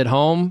 He's at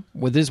home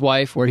with his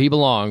wife where he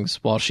belongs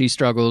while she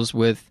struggles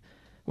with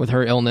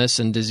her illness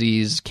and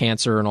disease,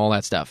 cancer, and all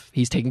that stuff.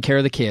 He's taking care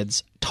of the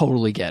kids.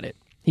 Totally get it.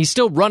 He's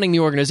still running the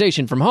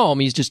organization from home.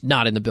 He's just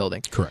not in the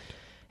building. Correct.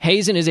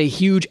 Hazen is a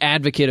huge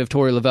advocate of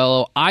Torey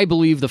Lovello. I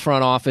believe the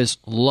front office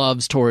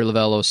loves Torey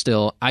Lovello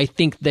still. I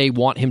think they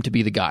want him to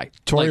be the guy.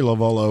 Torey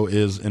Lovello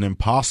is an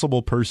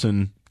impossible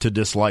person to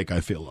dislike,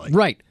 I feel like.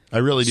 Right. I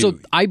really do. So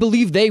I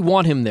believe they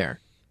want him there.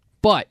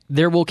 But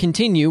there will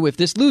continue, if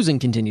this losing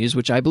continues,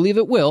 which I believe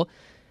it will,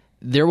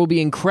 there will be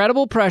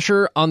incredible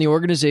pressure on the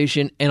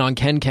organization and on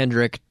Ken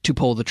Kendrick to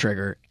pull the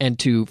trigger and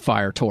to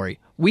fire Torey.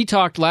 We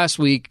talked last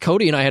week,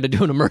 Cody and I had to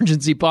do an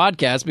emergency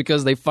podcast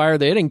because they fired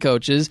the hitting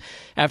coaches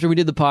after we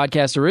did the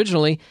podcast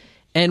originally.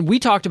 And we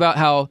talked about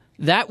how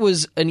that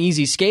was an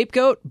easy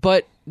scapegoat.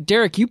 But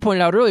Derek, you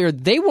pointed out earlier,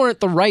 they weren't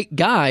the right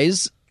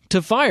guys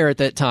to fire at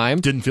that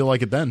time. Didn't feel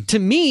like it then. To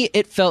me,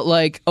 it felt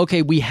like,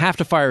 okay, we have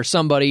to fire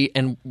somebody,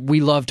 and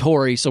we love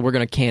Torey, so we're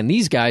going to can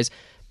these guys.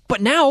 But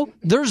now,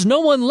 there's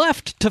no one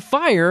left to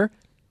fire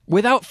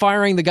without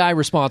firing the guy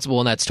responsible,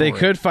 and that's Torey. They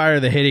could fire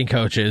the hitting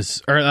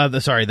coaches, or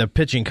the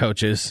pitching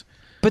coaches.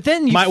 But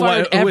then you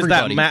fired everybody. Was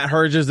that Matt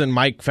Herges and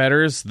Mike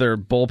Fetters, their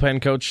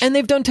bullpen coach? And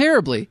they've done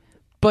terribly.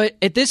 But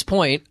at this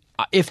point,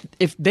 if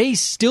they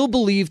still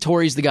believe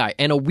Torey's the guy,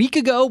 and a week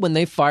ago when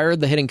they fired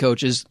the hitting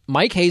coaches,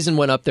 Mike Hazen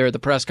went up there at the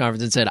press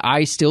conference and said,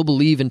 I still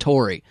believe in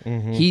Torey.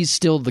 Mm-hmm. He's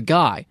still the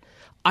guy.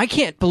 I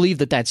can't believe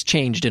that that's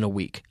changed in a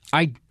week.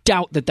 I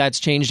doubt that that's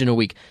changed in a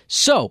week.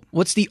 So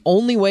what's the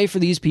only way for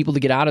these people to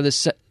get out of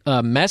this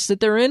mess that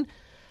they're in?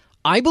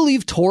 I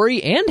believe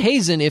Torey and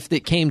Hazen, if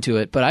it came to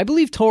it, but I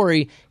believe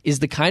Torey is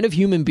the kind of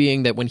human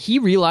being that when he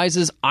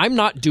realizes I'm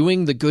not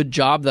doing the good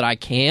job that I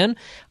can,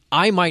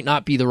 I might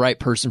not be the right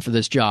person for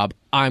this job.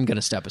 I'm going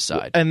to step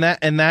aside.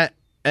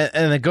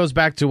 And it goes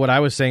back to what I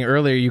was saying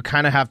earlier. You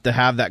kind of have to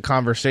have that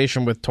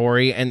conversation with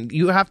Torey, and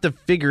you have to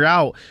figure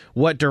out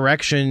what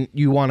direction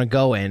you want to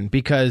go in,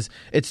 because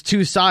it's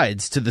two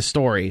sides to the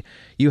story.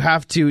 You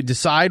have to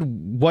decide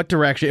what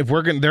direction. If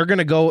they're going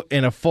to go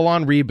in a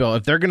full-on rebuild,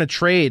 if they're going to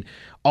trade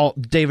all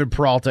David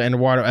Peralta and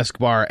Eduardo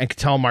Escobar and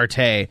Ketel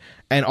Marte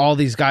and all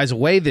these guys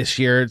away this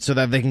year so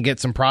that they can get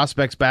some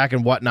prospects back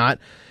and whatnot,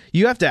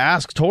 you have to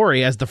ask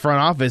Torey as the front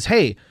office,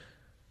 hey,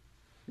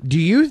 do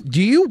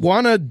you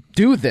want to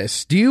do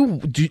this? Do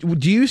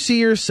you see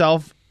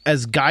yourself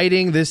as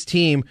guiding this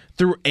team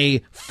through a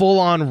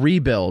full-on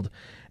rebuild?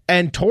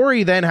 And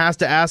Torey then has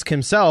to ask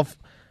himself,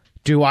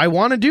 do I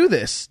want to do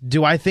this?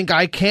 Do I think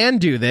I can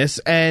do this?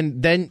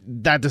 And then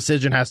that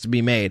decision has to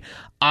be made.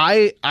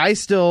 I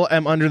still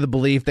am under the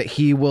belief that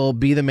he will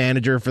be the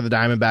manager for the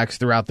Diamondbacks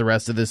throughout the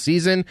rest of this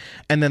season,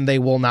 and then they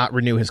will not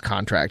renew his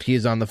contract. He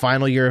is on the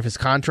final year of his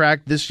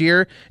contract this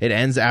year. It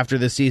ends after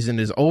the season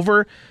is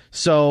over.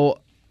 So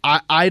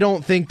I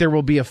don't think there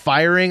will be a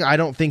firing. I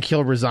don't think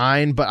he'll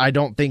resign, but I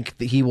don't think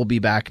that he will be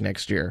back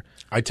next year.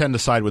 I tend to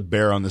side with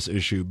Bear on this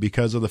issue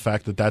because of the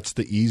fact that that's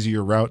the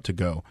easier route to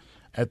go.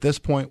 At this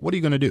point, what are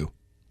you going to do?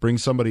 Bring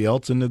somebody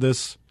else into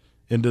this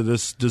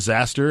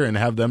disaster and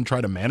have them try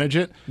to manage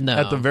it? No.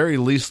 At the very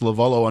least,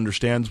 Lovello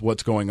understands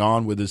what's going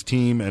on with his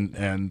team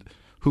and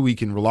who he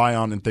can rely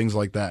on and things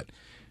like that.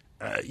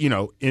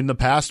 In the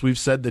past, we've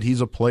said that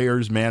he's a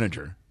player's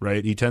manager,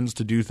 right? He tends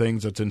to do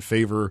things that's in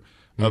favor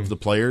of the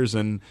players,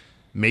 and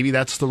maybe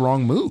that's the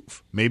wrong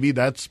move. Maybe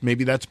that's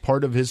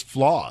part of his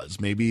flaws.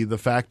 Maybe the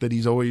fact that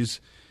he's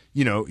always,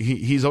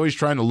 he's always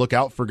trying to look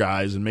out for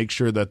guys and make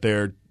sure that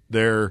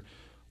they're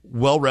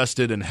well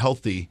rested and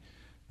healthy.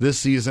 This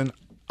season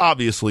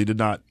obviously did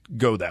not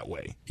go that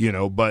way,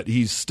 but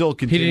he's still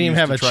continuing. He didn't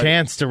even have a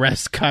chance to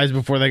rest guys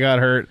before they got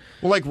hurt.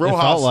 Well,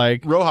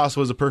 Rojas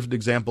was a perfect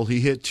example.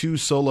 He hit 2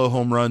 solo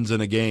home runs in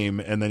a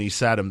game, and then he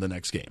sat him the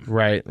next game.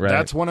 Right.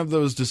 That's one of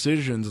those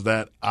decisions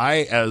that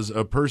I, as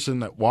a person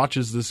that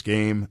watches this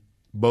game,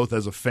 both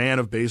as a fan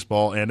of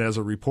baseball and as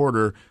a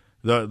reporter,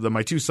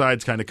 my two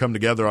sides kind of come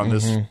together on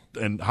this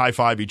and high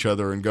five each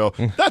other and go,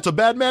 that's a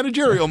bad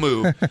managerial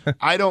move.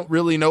 I don't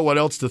really know what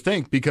else to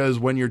think, because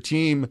when your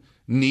team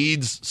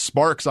needs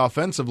sparks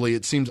offensively,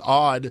 it seems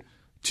odd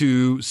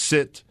to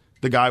sit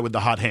the guy with the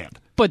hot hand.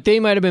 But they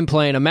might have been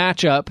playing a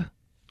matchup.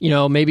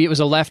 Maybe it was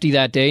a lefty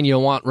that day and you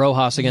don't want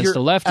Rojas against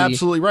a lefty.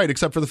 Absolutely right,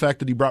 except for the fact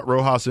that he brought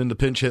Rojas in to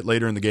pinch hit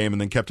later in the game and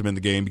then kept him in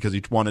the game because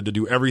he wanted to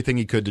do everything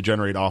he could to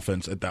generate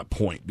offense at that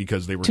point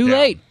because they were Too down.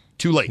 late.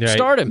 Right.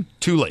 Start him.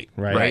 Too late.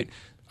 Right.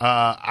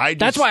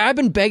 That's why I've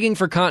been begging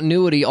for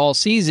continuity all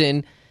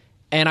season,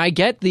 and I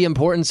get the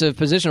importance of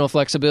positional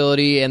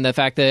flexibility and the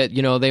fact that,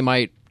 they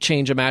might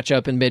change a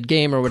matchup in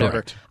mid-game or whatever.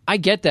 Correct. I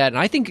get that, and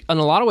I think in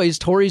a lot of ways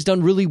Torey's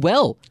done really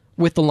well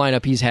with the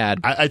lineup he's had.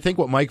 I think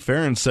what Mike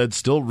Farron said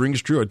still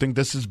rings true. I think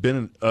this has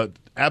been an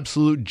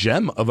absolute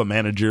gem of a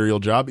managerial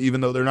job,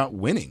 even though they're not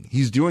winning.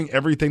 He's doing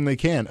everything they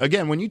can.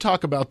 Again, when you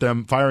talk about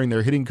them firing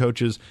their hitting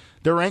coaches,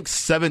 they're ranked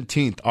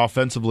 17th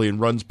offensively in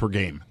runs per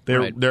game.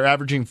 They're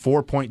averaging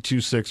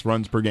 4.26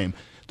 runs per game.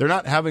 They're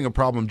not having a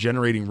problem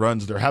generating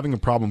runs. They're having a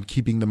problem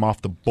keeping them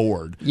off the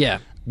board. Yeah.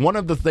 One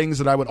of the things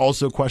that I would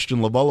also question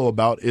Lovello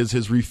about is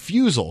his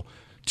refusal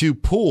to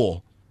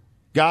pull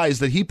guys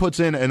that he puts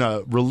in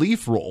a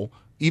relief role,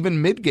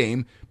 even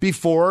mid-game,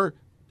 before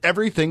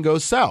everything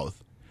goes south.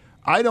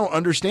 I don't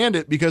understand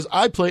it because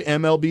I play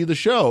MLB The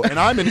Show, and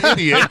I'm an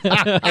idiot,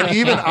 and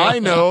even I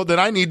know that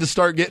I need to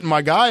start getting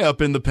my guy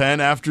up in the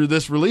pen after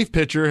this relief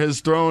pitcher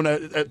has thrown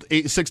at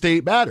 6 to 8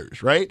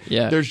 batters, right?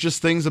 Yeah. There's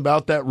just things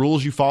about that,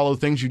 rules you follow,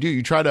 things you do.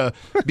 You try to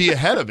be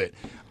ahead of it.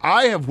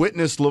 I have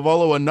witnessed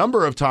Lovello a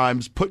number of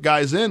times put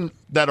guys in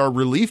that are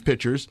relief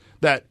pitchers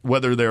that,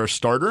 whether they're a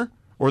starter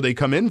or they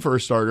come in for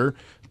a starter,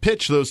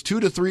 pitch those 2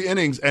 to 3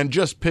 innings and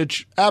just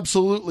pitch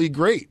absolutely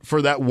great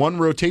for that one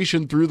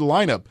rotation through the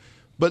lineup.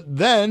 But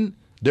then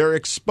they're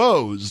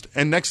exposed,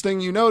 and next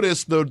thing you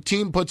notice, the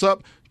team puts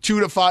up 2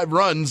 to 5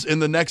 runs in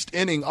the next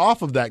inning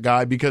off of that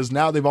guy because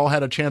now they've all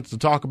had a chance to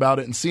talk about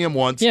it and see him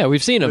once. Yeah,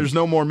 we've seen him. There's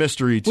no more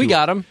mystery to it. We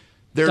got him.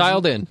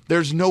 Dialed in.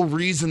 There's no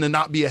reason to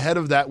not be ahead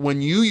of that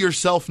when you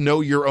yourself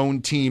know your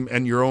own team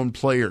and your own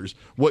players.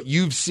 What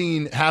you've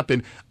seen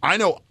happen. I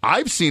know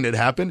I've seen it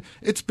happen.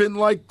 It's been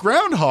like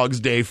Groundhog's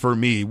Day for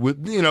me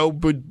with,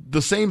 but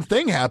the same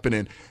thing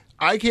happening.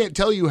 I can't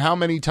tell you how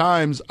many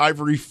times I've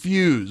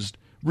refused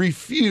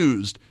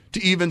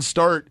to even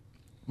start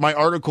my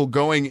article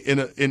going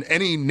in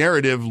any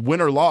narrative, win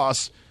or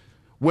loss,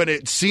 when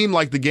it seemed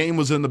like the game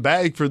was in the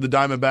bag for the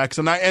Diamondbacks,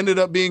 and I ended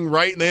up being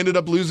right, and they ended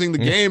up losing the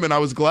game, and I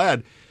was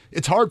glad.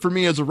 It's hard for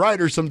me as a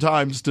writer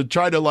sometimes to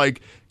try to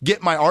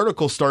get my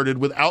article started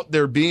without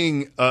there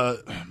being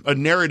a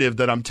narrative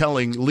that I'm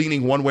telling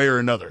leaning one way or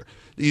another.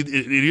 It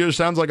either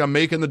sounds like I'm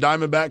making the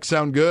Diamondbacks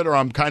sound good, or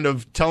I'm kind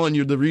of telling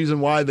you the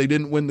reason why they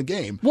didn't win the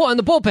game. Well, and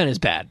the bullpen is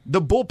bad.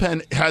 The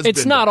bullpen has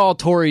It's been not bad. all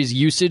Torrey's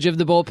usage of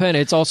the bullpen.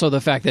 It's also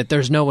the fact that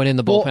there's no one in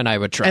the bullpen I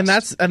would trust.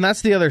 And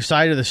that's the other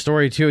side of the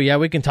story, too. Yeah,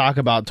 we can talk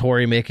about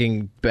Torrey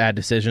making bad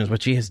decisions,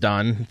 which he has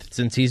done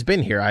since he's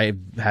been here. I've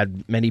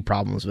had many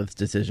problems with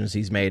decisions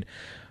he's made.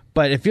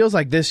 But it feels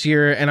like this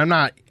year, and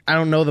I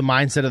don't know the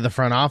mindset of the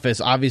front office.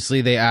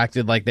 Obviously, they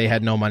acted like they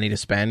had no money to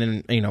spend,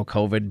 and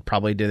COVID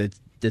probably did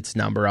its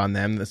number on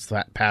them this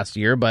past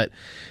year. But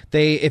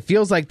it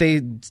feels like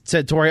they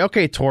said, Torrey,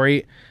 okay,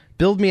 Torrey,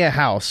 build me a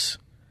house,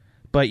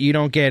 but you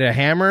don't get a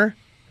hammer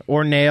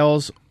or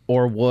nails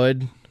or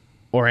wood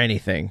or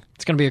anything.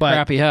 It's going to be a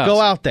crappy house. Go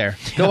out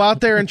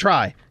there and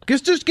try.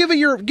 Just do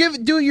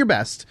it your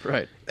best.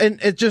 Right. And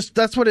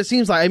that's what it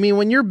seems like. I mean,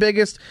 when your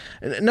biggest,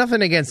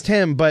 nothing against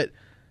him, but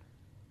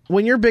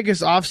when your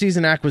biggest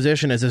offseason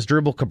acquisition is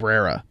Asdrubal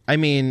Cabrera, I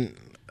mean,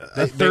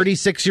 a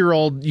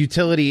 36-year-old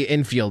utility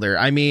infielder.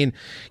 I mean,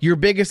 your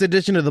biggest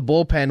addition to the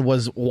bullpen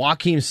was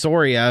Joaquim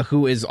Soria,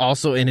 who is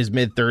also in his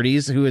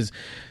mid-30s, who is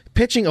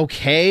pitching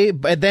okay,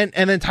 and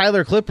then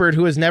Tyler Clippard,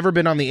 who has never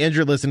been on the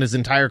injured list in his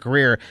entire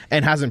career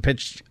and hasn't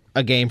pitched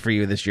a game for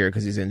you this year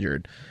because he's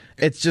injured.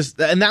 It's just,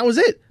 and that was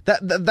it.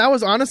 That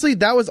was honestly,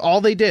 that was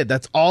all they did.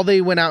 That's all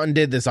they went out and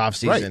did this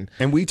offseason. Right.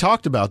 And we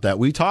talked about that.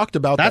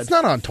 That's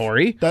not on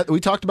Torrey. We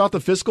talked about the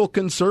fiscal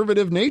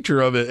conservative nature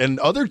of it, and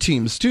other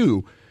teams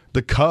too.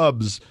 The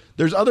Cubs.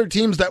 There's other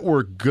teams that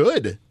were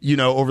good,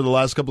 over the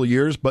last couple of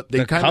years, but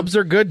the Cubs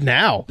are good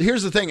now.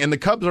 Here's the thing, and the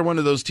Cubs are one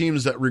of those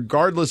teams that,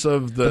 regardless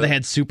of but they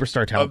had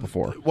superstar talent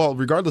before. Well,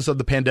 regardless of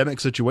the pandemic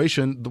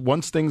situation,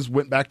 once things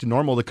went back to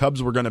normal, the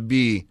Cubs were going to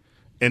be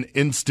an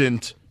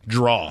instant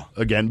draw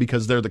again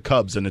because they're the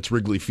Cubs and it's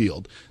Wrigley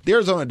Field. The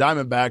Arizona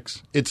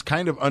Diamondbacks, it's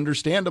kind of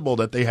understandable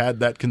that they had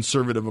that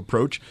conservative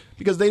approach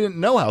because they didn't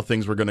know how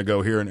things were going to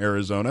go here in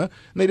Arizona,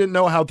 and they didn't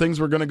know how things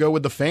were going to go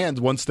with the fans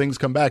once things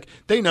come back.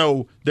 They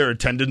know their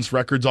attendance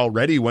records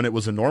already when it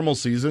was a normal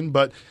season,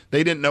 but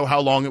they didn't know how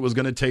long it was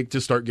going to take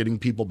to start getting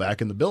people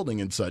back in the building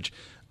and such.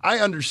 I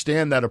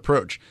understand that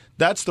approach.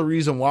 That's the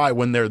reason why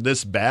when they're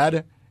this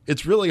bad,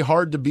 it's really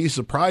hard to be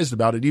surprised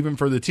about it, even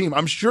for the team.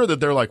 I'm sure that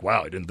they're like,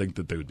 wow, I didn't think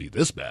that they would be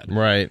this bad.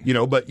 Right.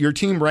 But your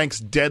team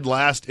ranks dead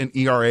last in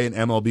ERA and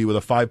MLB with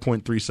a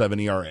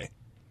 5.37 ERA.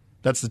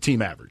 That's the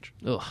team average.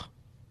 Ugh.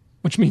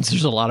 Which means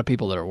there's a lot of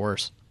people that are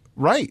worse.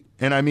 Right.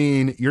 And I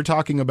mean, you're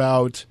talking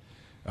about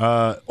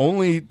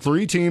only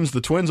 3 teams,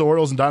 the Twins,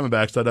 Orioles, and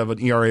Diamondbacks, that have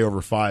an ERA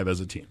over 5 as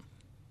a team.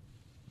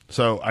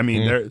 So, I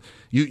mean,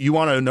 you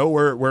want to know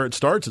where it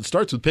starts? It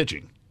starts with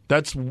pitching.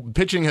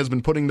 Pitching has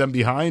been putting them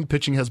behind.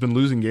 Pitching has been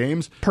losing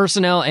games.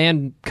 Personnel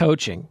and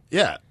coaching.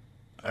 Yeah.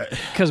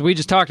 Because we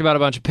just talked about a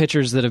bunch of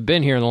pitchers that have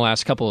been here in the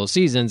last couple of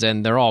seasons,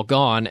 and they're all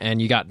gone, and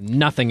you got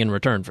nothing in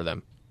return for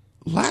them.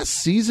 Last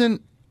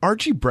season,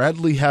 Archie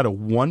Bradley had a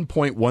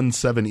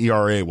 1.17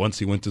 ERA once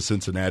he went to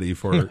Cincinnati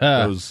for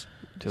those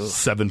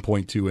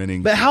 7.2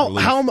 innings. But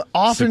how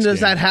often does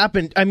that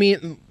happen? I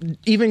mean,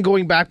 even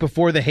going back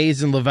before the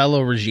Hayes and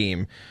Lovello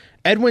regime,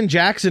 Edwin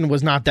Jackson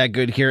was not that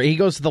good here. He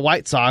goes to the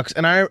White Sox,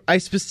 and I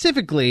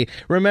specifically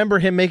remember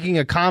him making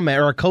a comment,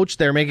 or a coach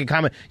there making a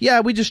comment.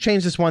 Yeah, we just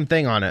changed this one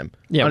thing on him,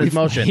 on his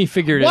motion. He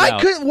figured it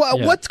out.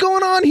 What's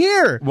going on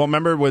here? Well,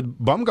 remember with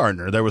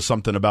Bumgarner, there was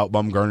something about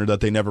Bumgarner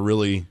that they never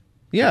really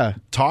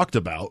talked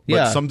about.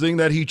 But something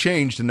that he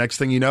changed, the next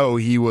thing you know,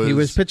 he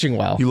was pitching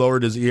well. He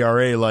lowered his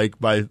ERA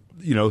by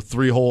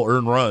 3 whole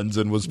earned runs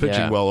and was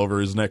pitching well over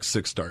his next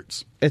 6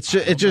 starts.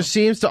 It just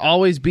seems to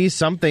always be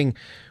something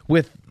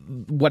with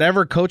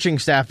whatever coaching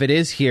staff it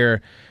is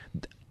here.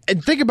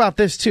 And think about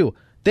this too.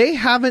 They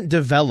haven't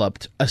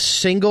developed a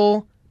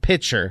single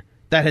pitcher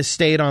that has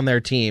stayed on their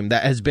team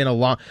that has been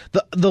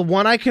the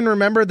one I can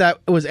remember that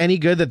was any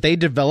good that they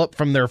developed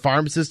from their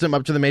farm system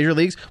up to the major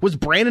leagues was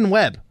Brandon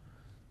Webb.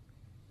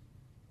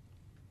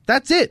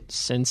 That's it.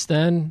 Since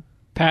then,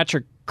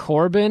 Patrick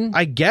Corbin,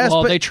 I guess.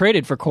 Well, but they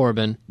traded for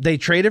Corbin. They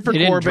traded for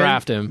Corbin. Corbin. Didn't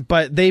draft him,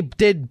 but they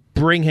did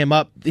bring him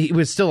up. He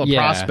was still a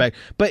prospect.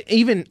 But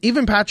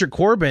even Patrick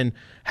Corbin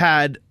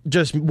had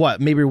just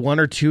maybe 1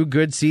 or 2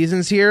 good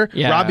seasons here.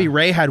 Yeah. Robbie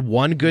Ray had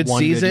one good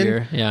season.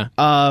 Good year.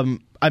 Yeah.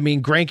 I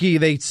mean, Greinke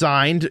they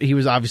signed. He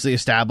was obviously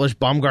established.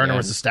 Bumgarner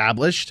was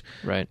established.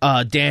 Right.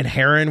 Dan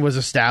Herron was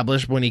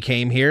established when he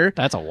came here.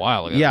 That's a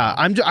while ago. Yeah,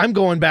 I'm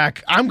going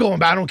back. I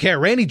don't care.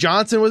 Randy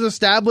Johnson was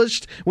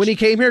established when he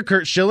came here.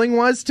 Kurt Schilling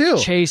was too.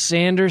 Chase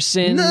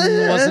Anderson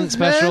wasn't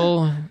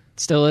special.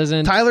 Still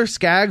isn't. Tyler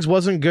Skaggs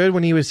wasn't good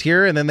when he was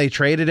here, and then they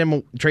traded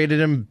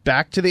him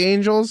back to the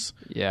Angels.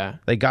 Yeah,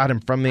 they got him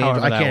from the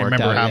Angels. I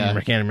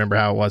can't remember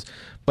how it was.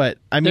 But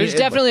I mean, there's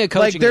definitely a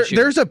coaching issue.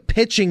 There's a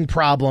pitching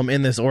problem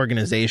in this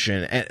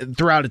organization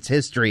throughout its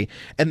history,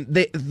 and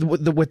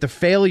with the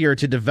failure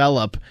to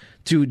develop,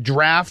 to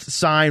draft,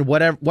 sign,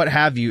 what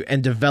have you,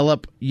 and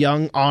develop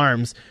young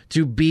arms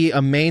to be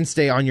a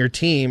mainstay on your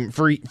team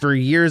for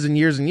years and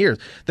years and years.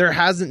 There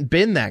hasn't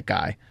been that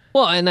guy.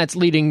 Well, and that's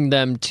leading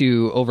them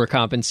to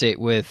overcompensate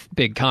with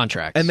big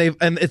contracts. And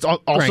it's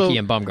also Greinke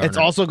and Bumgarner. It's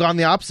also gone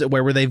the opposite way,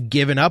 where they've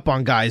given up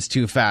on guys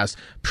too fast.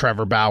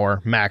 Trevor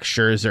Bauer, Max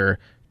Scherzer,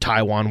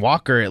 Taijuan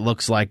Walker, it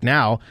looks like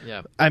now.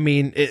 Yeah. I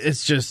mean,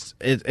 it's just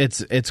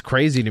it's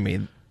crazy to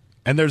me.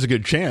 And there's a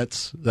good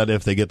chance that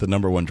if they get the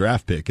number 1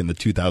 draft pick in the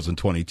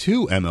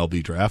 2022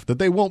 MLB draft, that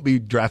they won't be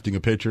drafting a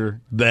pitcher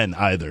then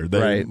either.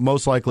 They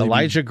most likely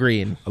Elijah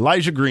Green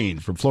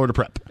from Florida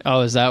Prep.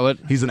 Oh, is that what?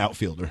 He's an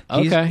outfielder.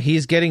 Okay.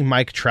 He's getting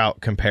Mike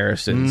Trout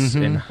comparisons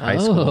in high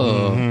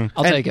school.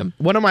 I'll take him.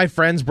 One of my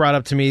friends brought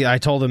up to me, I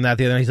told him that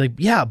the other night. He's like,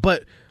 yeah,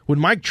 but when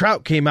Mike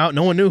Trout came out,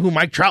 no one knew who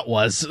Mike Trout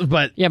was.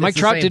 But yeah, Mike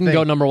Trout didn't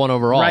go number 1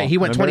 overall. Right, he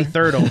went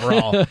 23rd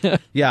overall.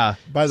 Yeah.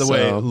 By the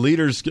way,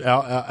 Leaders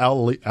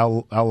Al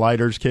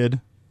Leiter's kid.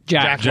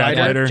 Jack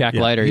Leiter. Jack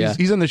Leiter, yeah.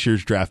 He's in this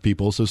year's draft,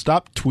 people, so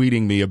stop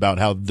tweeting me about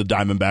how the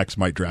Diamondbacks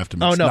might draft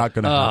him. It's not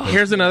going to happen.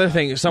 Here's another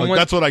thing.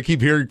 That's what I keep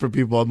hearing from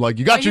people. I'm like,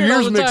 you got your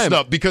years mixed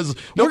up because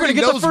we're going to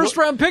get the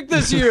first-round pick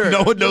this year.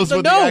 No one knows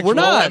what we're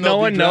not. No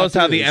one knows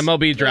how the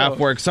MLB draft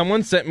works.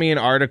 Someone sent me an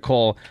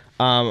article,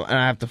 and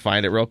I have to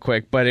find it real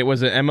quick, but it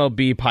was an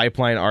MLB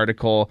pipeline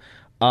article.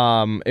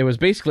 It was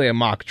basically a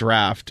mock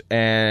draft,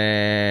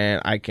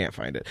 and I can't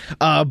find it.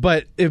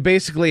 But it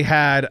basically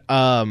had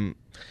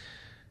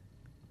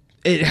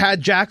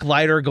Jack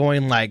Leiter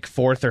going like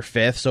 4th or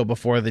 5th, so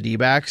before the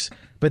D-backs.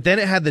 But then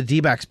it had the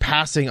D-backs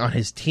passing on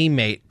his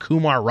teammate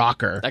Kumar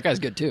Rocker. That guy's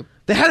good too.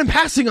 They had him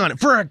passing on it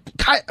for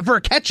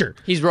a catcher.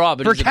 He's raw,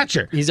 but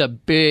he's a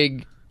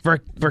big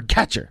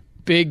catcher.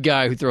 Big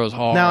guy who throws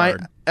hard. Now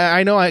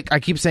I know I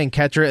keep saying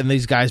catcher, and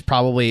these guys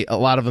probably a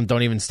lot of them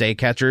don't even stay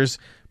catchers.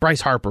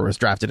 Bryce Harper was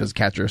drafted as a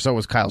catcher, so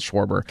was Kyle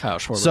Schwarber.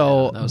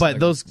 So, but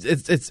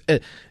it's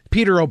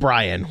Peter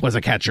O'Brien was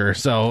a catcher,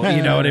 so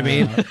you know what I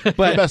mean. But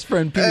my best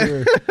friend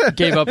Peter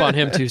gave up on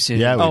him too soon.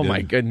 Yeah,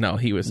 my good, no,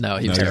 he was terrible.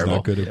 He's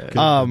not good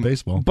at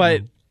baseball.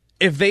 But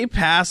if they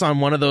pass on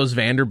one of those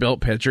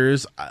Vanderbilt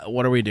pitchers,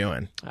 what are we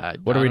doing?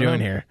 What are we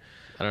doing here?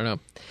 I don't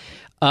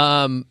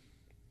know.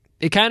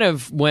 It kind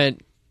of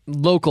went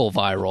local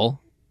viral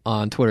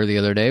on Twitter the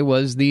other day.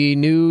 Was the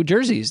new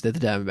jerseys that the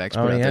Diamondbacks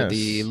put out there,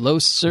 the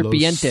Los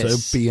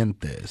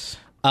Serpientes.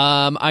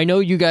 I know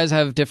you guys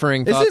have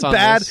differing thoughts on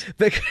this.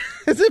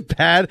 Is it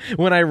bad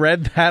when I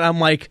read that? I'm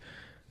like,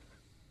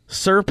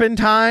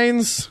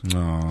 serpentines?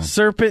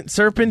 Serpentines?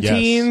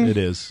 Yes, it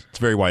is. It's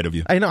very white of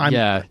you. I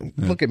know.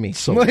 Look at me.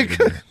 So look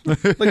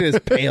at his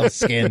pale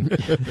skin.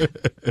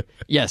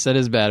 Yes, that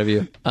is bad of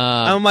you.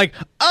 I'm like,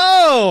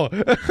 I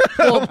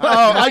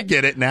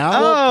get it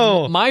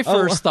now. My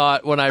first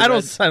thought when I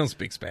don't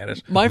speak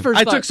Spanish.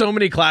 I took so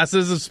many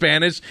classes of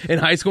Spanish in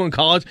high school and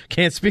college.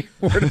 Can't speak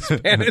a word of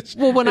Spanish.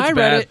 Well, when I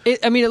read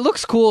it, I mean, it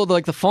looks cool,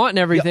 like the font and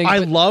everything. I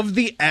love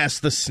the S,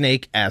 the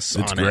snake S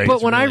on great. it.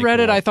 But when I read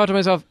it, I thought to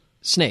myself,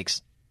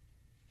 snakes.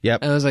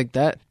 Yep. And I was like,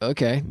 that's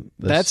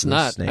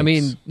not. Snakes. I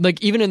mean,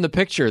 like even in the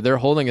picture, they're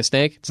holding a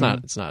snake. It's not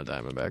a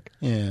Diamondback.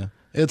 Yeah,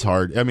 it's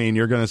hard. I mean,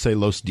 you're going to say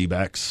Los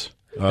D-backs,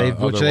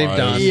 Which they've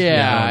done.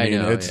 Yeah, I I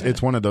know,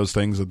 it's one of those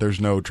things that there's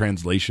no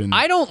translation.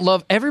 I don't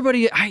love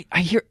everybody. I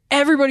hear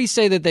everybody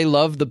say that they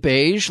love the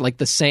beige, like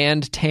the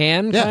sand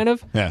tan kind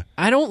of. Yeah.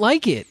 I don't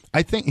like it.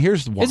 I think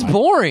here's why. It's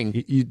boring.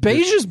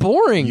 Beige is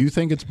boring. You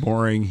think it's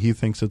boring. He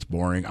thinks it's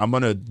boring. I'm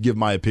going to give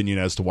my opinion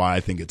as to why I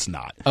think it's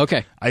not.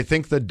 Okay. I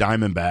think the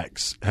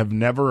Diamondbacks have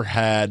never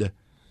had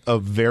a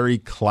very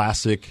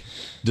classic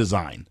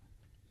design.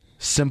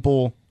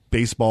 Simple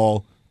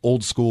baseball,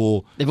 old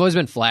school. They've always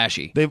been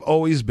flashy. They've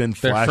always been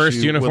flashy. Their first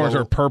uniforms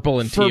are purple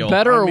and For teal.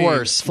 better or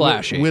worse,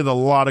 flashy. With a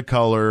lot of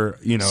color,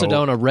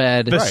 Sedona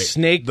red. The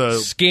snake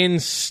skin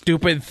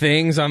stupid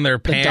things on their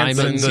pants.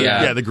 diamonds, and,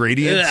 yeah. the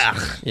gradients.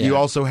 Ugh. You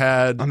also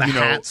had On the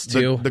hats,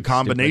 too. the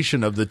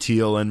combination of the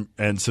teal and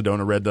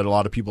Sedona red that a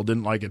lot of people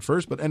didn't like at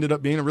first, but ended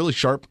up being a really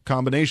sharp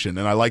combination.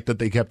 And I like that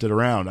they kept it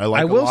around. I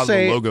like a lot of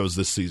the logos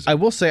this season. I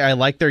will say I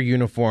like their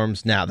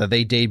uniforms now that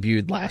they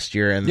debuted last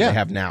year and they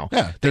have now.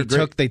 Yeah, they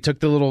took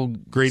the little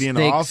gradient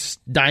off.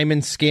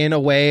 Diamond skin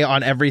away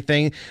on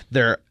everything.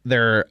 Their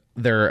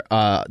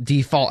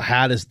default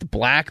hat is the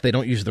black. They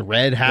don't use the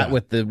red hat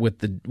with the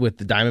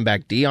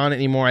Diamondback D on it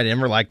anymore. I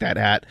never liked that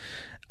hat.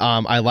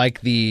 I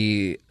like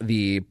the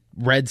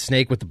red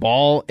snake with the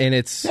ball in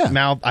its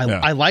mouth.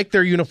 I like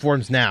their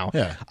uniforms now.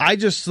 Yeah. I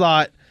just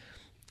thought,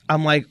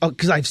 I'm like,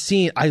 because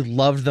I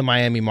loved the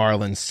Miami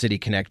Marlins City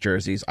Connect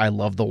jerseys. I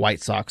love the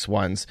White Sox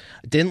ones.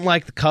 Didn't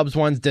like the Cubs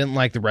ones. Didn't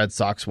like the Red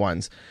Sox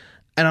ones.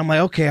 And I'm like,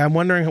 okay, I'm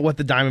wondering what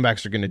the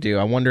Diamondbacks are going to do.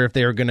 I wonder if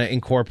they are going to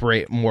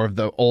incorporate more of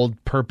the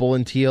old purple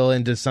and teal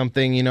into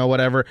something,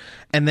 whatever.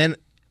 And then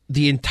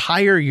the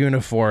entire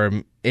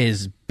uniform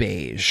is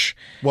beige.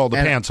 Well, the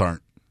pants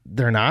aren't.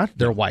 They're not?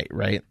 They're white,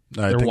 right?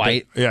 They're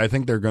white. I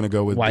think they're going to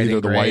go with White either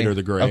and the gray. white or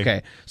the gray.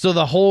 Okay. So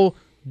the whole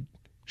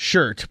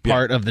shirt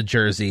part of the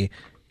jersey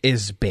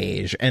is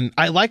beige. And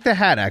I like the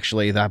hat,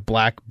 actually, that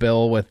black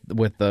bill with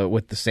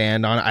the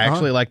sand on it. I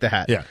actually like the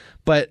hat. Yeah.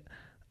 But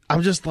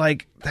I'm just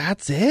like,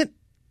 that's it?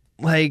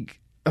 Like,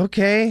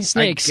 okay.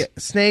 Snakes.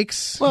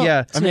 Well,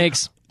 yeah.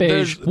 Snakes.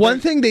 Beige.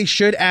 One thing they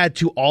should add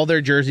to all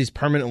their jerseys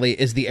permanently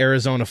is the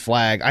Arizona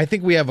flag. I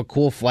think we have a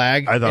cool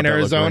flag I thought in that looked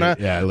Arizona.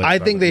 great. Yeah, I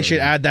think they should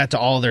add that to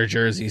all their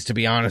jerseys, to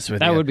be honest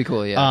with you. That would be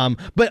cool, yeah.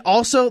 But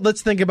also,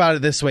 let's think about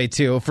it this way,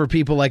 too, for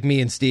people like me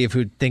and Steve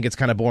who think it's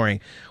kind of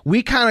boring.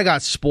 We kind of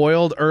got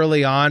spoiled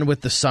early on with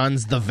the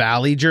Suns, the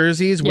Valley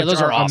jerseys, which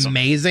those are awesome.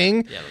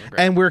 amazing. Yeah,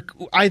 those are great.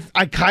 And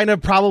I kind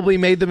of probably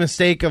made the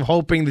mistake of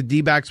hoping the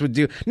D-backs would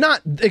do, not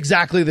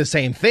exactly the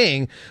same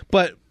thing,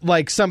 but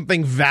like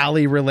something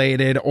Valley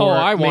related, or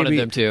I wanted maybe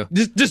them to.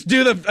 just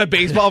do a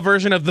baseball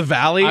version of the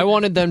Valley. I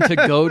wanted them to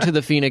go to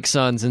the Phoenix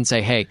Suns and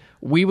say, hey,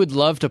 we would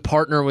love to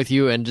partner with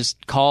you and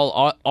just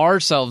call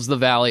ourselves the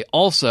Valley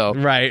also.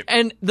 Right.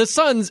 And the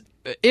Suns,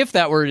 if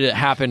that were to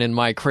happen in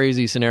my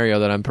crazy scenario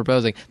that I'm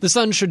proposing, the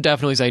Suns should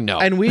definitely say no.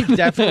 And we've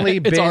definitely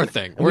it's been, our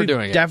thing. We're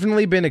doing it.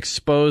 Definitely been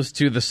exposed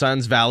to the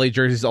Suns Valley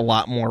jerseys a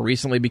lot more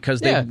recently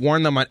because they've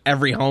worn them on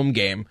every home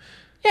game.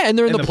 Yeah, and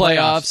they're in the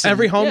playoffs.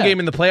 Every home yeah. game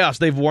in the playoffs,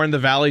 they've worn the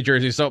Valley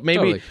jersey. So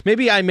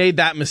maybe I made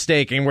that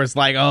mistake and was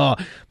like, oh,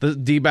 the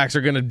D-backs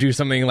are going to do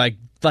something like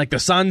the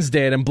Suns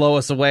did and blow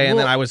us away, and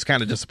then I was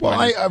kind of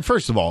disappointed. Well,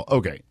 first of all,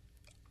 okay,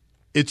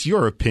 it's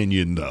your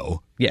opinion,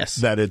 though. Yes.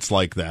 That it's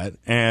like that.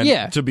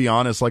 And to be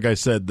honest, like I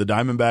said, the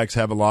Diamondbacks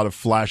have a lot of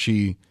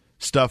flashy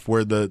stuff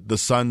where the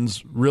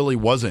Suns really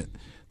wasn't.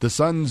 The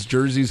Suns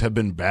jerseys have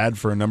been bad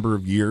for a number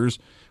of years.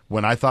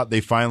 When I thought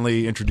they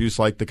finally introduced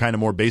like the kind of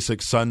more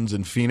basic Suns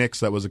and Phoenix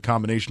that was a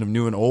combination of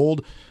new and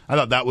old, I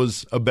thought that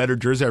was a better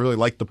jersey. I really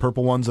like the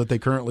purple ones that they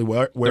currently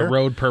wear. The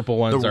road purple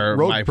ones are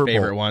my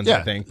favorite ones,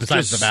 I think,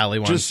 besides the Valley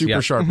ones. Just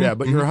super sharp, yeah.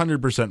 But you're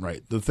 100%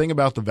 right. The thing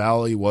about the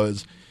Valley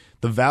was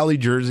the Valley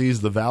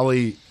jerseys, the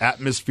Valley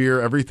atmosphere,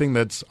 everything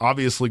that's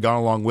obviously gone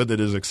along with it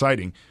is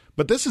exciting.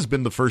 But this has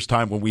been the first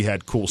time when we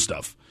had cool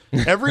stuff.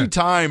 Every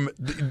time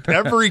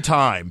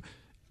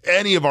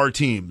any of our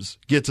teams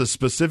gets a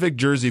specific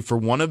jersey for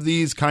one of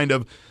these kind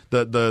of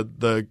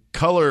the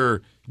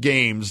color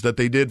games that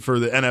they did for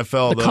the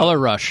NFL, the color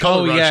rush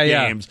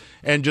games,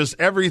 and just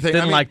everything.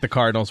 Didn't like the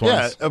Cardinals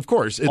ones. Yeah, of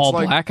course. It's all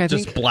like black, I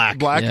think? Just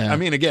black. Yeah. I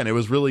mean, again, it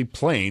was really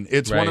plain.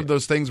 It's one of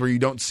those things where you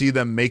don't see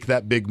them make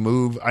that big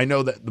move. I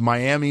know that the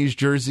Miami's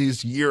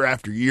jerseys year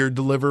after year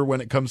deliver when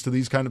it comes to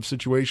these kind of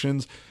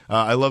situations.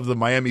 I love the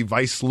Miami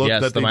Vice look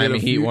that they Miami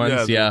did. Heat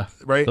ones,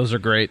 right. Those are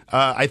great.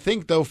 I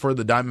think though for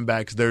the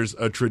Diamondbacks, there's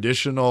a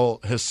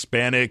traditional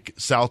Hispanic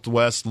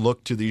Southwest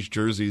look to these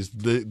jerseys.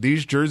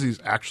 These jerseys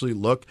actually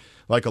look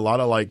like a lot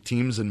of like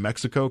teams in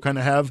Mexico kind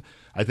of have.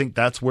 I think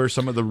that's where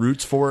some of the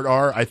roots for it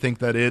are. I think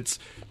that it's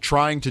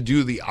trying to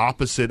do the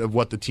opposite of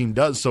what the team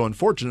does. So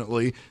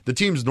unfortunately, the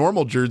team's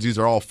normal jerseys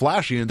are all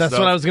flashy and That's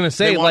stuff. what I was going to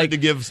say. They wanted to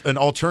give an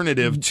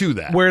alternative to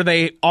that. Where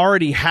they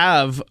already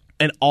have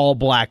an all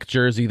black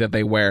jersey that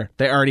they wear.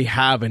 They already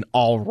have an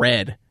all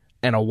red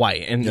and a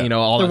white, and Yeah.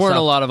 all There that weren't stuff.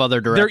 a lot of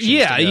other directions.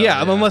 Yeah, to go,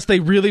 yeah. Unless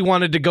they really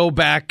wanted to go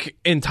back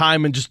in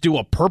time and just do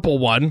a purple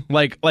one,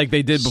 like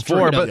they did before.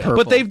 Straight up But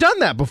purple. they've done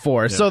that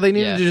before, so they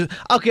needed Yeah.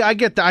 to. Okay, I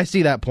get that. I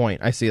see that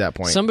point.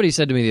 Somebody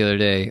said to me the other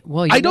day,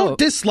 "Well, I don't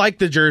dislike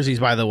the jerseys,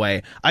 by the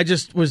way. I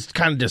just was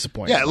kind of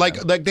disappointed. Yeah, like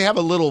they have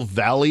a little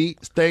valley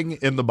thing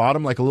in the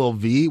bottom, like a little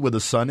V with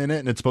a sun in it,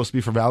 and it's supposed to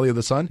be for Valley of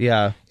the Sun.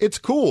 Yeah. It's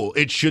cool.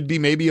 It should be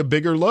maybe a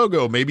bigger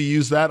logo. Maybe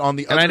use that on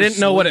the And other I didn't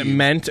know what it sleeve.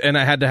 meant, and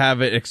I had to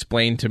have it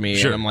explained to me.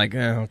 Sure. And I'm like,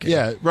 okay.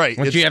 Yeah, right.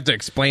 Once It's- you have to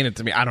explain it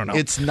to me, I don't know.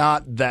 It's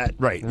not that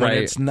right. When Right.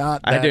 it's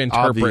not. I had that to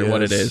interpret obvious.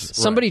 what it is.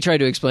 Somebody tried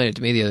to explain it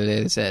to me the other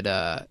day. They said,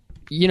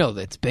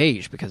 it's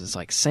beige because it's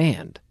like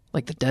sand,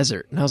 like the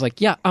desert. And I was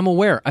like, yeah, I'm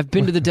aware. I've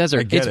been to the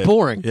desert. get It's it.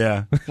 boring.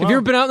 Yeah. Have you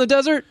ever been out in the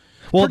desert?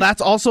 Well,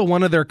 that's also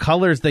one of their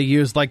colors they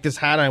use. Like this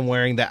hat I'm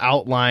wearing, the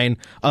outline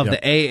of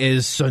Yep. the A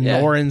is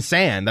Sonoran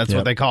sand. That's what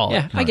Yep. they call it.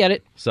 Yeah, I get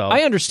it. So-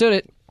 I understood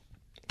it.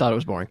 Thought it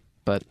was boring,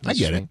 but I that's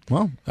get just it.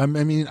 Well, I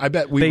mean, I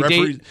bet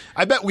we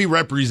I bet we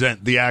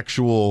represent the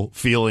actual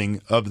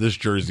feeling of this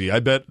jersey. I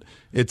bet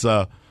it's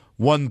a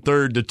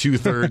 1/3 to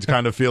 2/3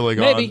 kind of feeling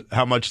Maybe. on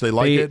how much they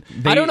like it.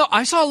 I don't know.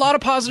 I saw a lot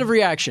of positive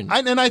reaction.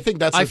 And I think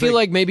that's. I the feel thing.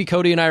 like maybe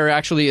Cody and I are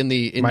actually in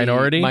the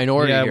Minority?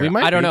 minority Yeah, here. we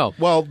might I don't be. know.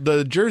 Well,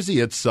 the jersey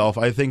itself,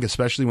 I think,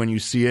 especially when you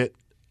see it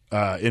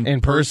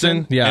in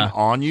person, yeah. and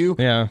on you,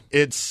 Yeah.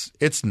 it's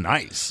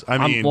nice. I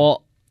mean,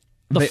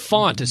 The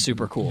font is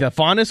super cool. The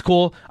font is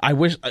cool. I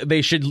wish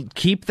they should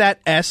keep that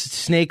S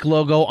snake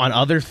logo on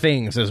other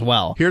things as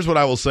well. here's what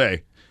I will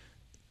say.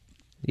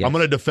 Yes. I'm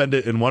going to defend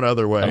it in one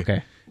other way.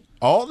 Okay.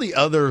 All the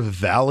other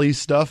Valley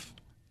stuff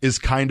is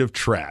kind of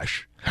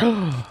trash.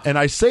 And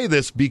I say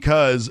this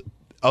because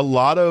a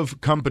lot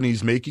of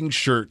companies making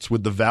shirts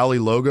with the Valley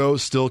logo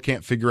still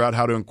can't figure out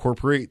how to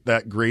incorporate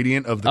that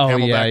gradient of the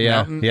Camelback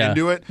Mountain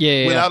into it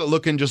without it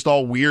looking just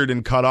all weird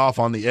and cut off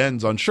on the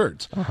ends on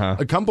shirts.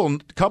 A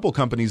couple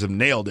companies have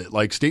nailed it.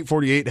 Like State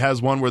 48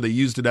 has one where they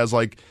used it as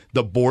like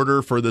the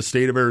border for the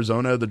state of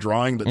Arizona, the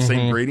drawing, that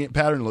same gradient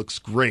pattern looks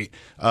great.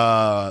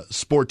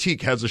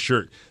 Sportique has a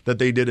shirt that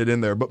they did it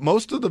in there. But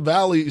most of the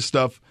Valley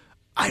stuff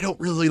I don't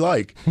really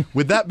like.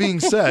 With that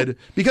being said,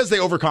 because they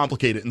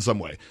overcomplicate it in some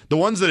way. The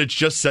ones that it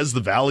just says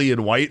the Valley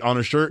in white on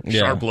a shirt,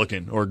 sharp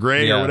looking, or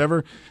gray or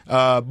whatever.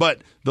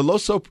 But the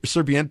Los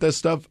Serpientes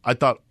stuff, I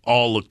thought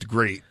all looked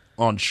great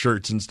on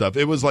shirts and stuff.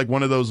 It was like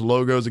one of those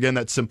logos, again,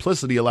 that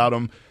simplicity allowed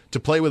them to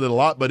play with it a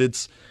lot, but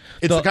it's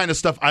the kind of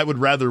stuff I would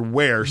rather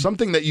wear.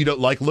 Something that you don't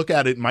like, look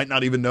at it, might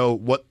not even know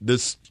what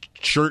this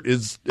shirt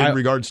is in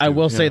regards to. I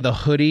will say the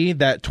hoodie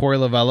that Tori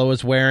Lavello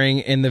is wearing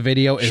in the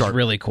video is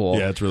really cool.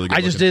 Yeah, it's really good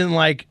I just looking. didn't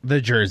like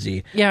the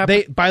jersey. Yeah,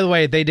 by the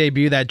way, they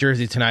debut that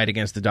jersey tonight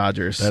against the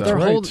Dodgers. That's so.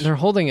 right. They're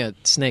holding a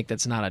snake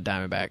that's not a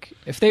Diamondback.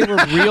 If they were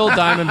real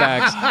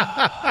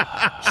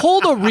Diamondbacks,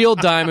 hold a real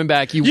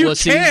Diamondback, you You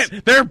wussies.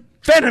 can't. They're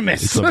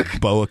venomous. It's a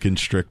boa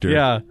constrictor.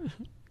 Yeah.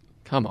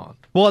 Come on.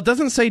 Well, it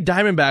doesn't say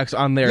Diamondbacks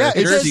on their Yeah,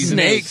 it says jerseys.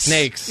 snakes.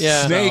 Snakes.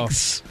 Yeah.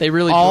 Snakes They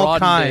really All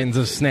broadened kinds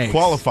it. of snakes.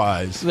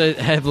 qualifies. They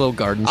have little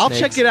garden I'll snakes.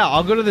 check it out.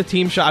 I'll go to the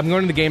team shop. I'm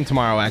going to the game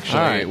tomorrow, actually,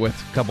 All right. with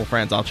a couple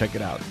friends. I'll check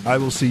it out. I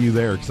will see you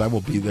there because I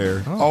will be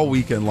there all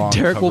weekend long.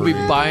 Derek will be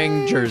covering.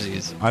 buying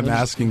jerseys. I'm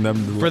asking them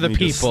to For let the me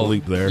just people.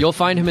 sleep there. You'll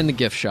find him in the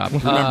gift shop.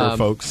 Remember,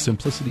 folks,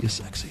 simplicity is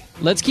sexy.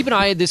 Let's keep an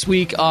eye this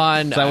week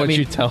on. Is that what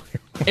you tell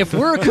your if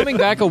we're coming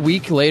back a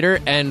week later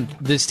and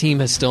this team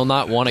has still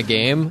not won a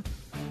game,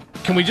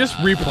 Can we just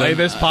replay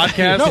this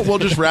podcast? No, we'll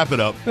just wrap it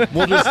up.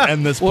 We'll just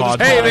end this We'll just-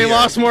 podcast. Hey, they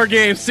lost more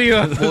games. See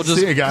ya. we'll just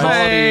See you guys. call it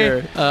a Hey.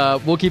 year.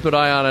 We'll keep an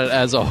eye on it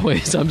as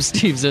always. I'm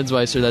Steve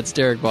Zinsmeister. That's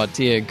Derek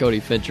Montia and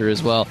Cody Fincher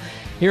as well.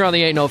 Here on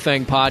the Ain't No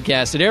Fang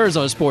podcast at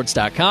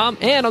ArizonaSports.com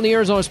and on the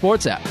Arizona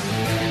Sports app.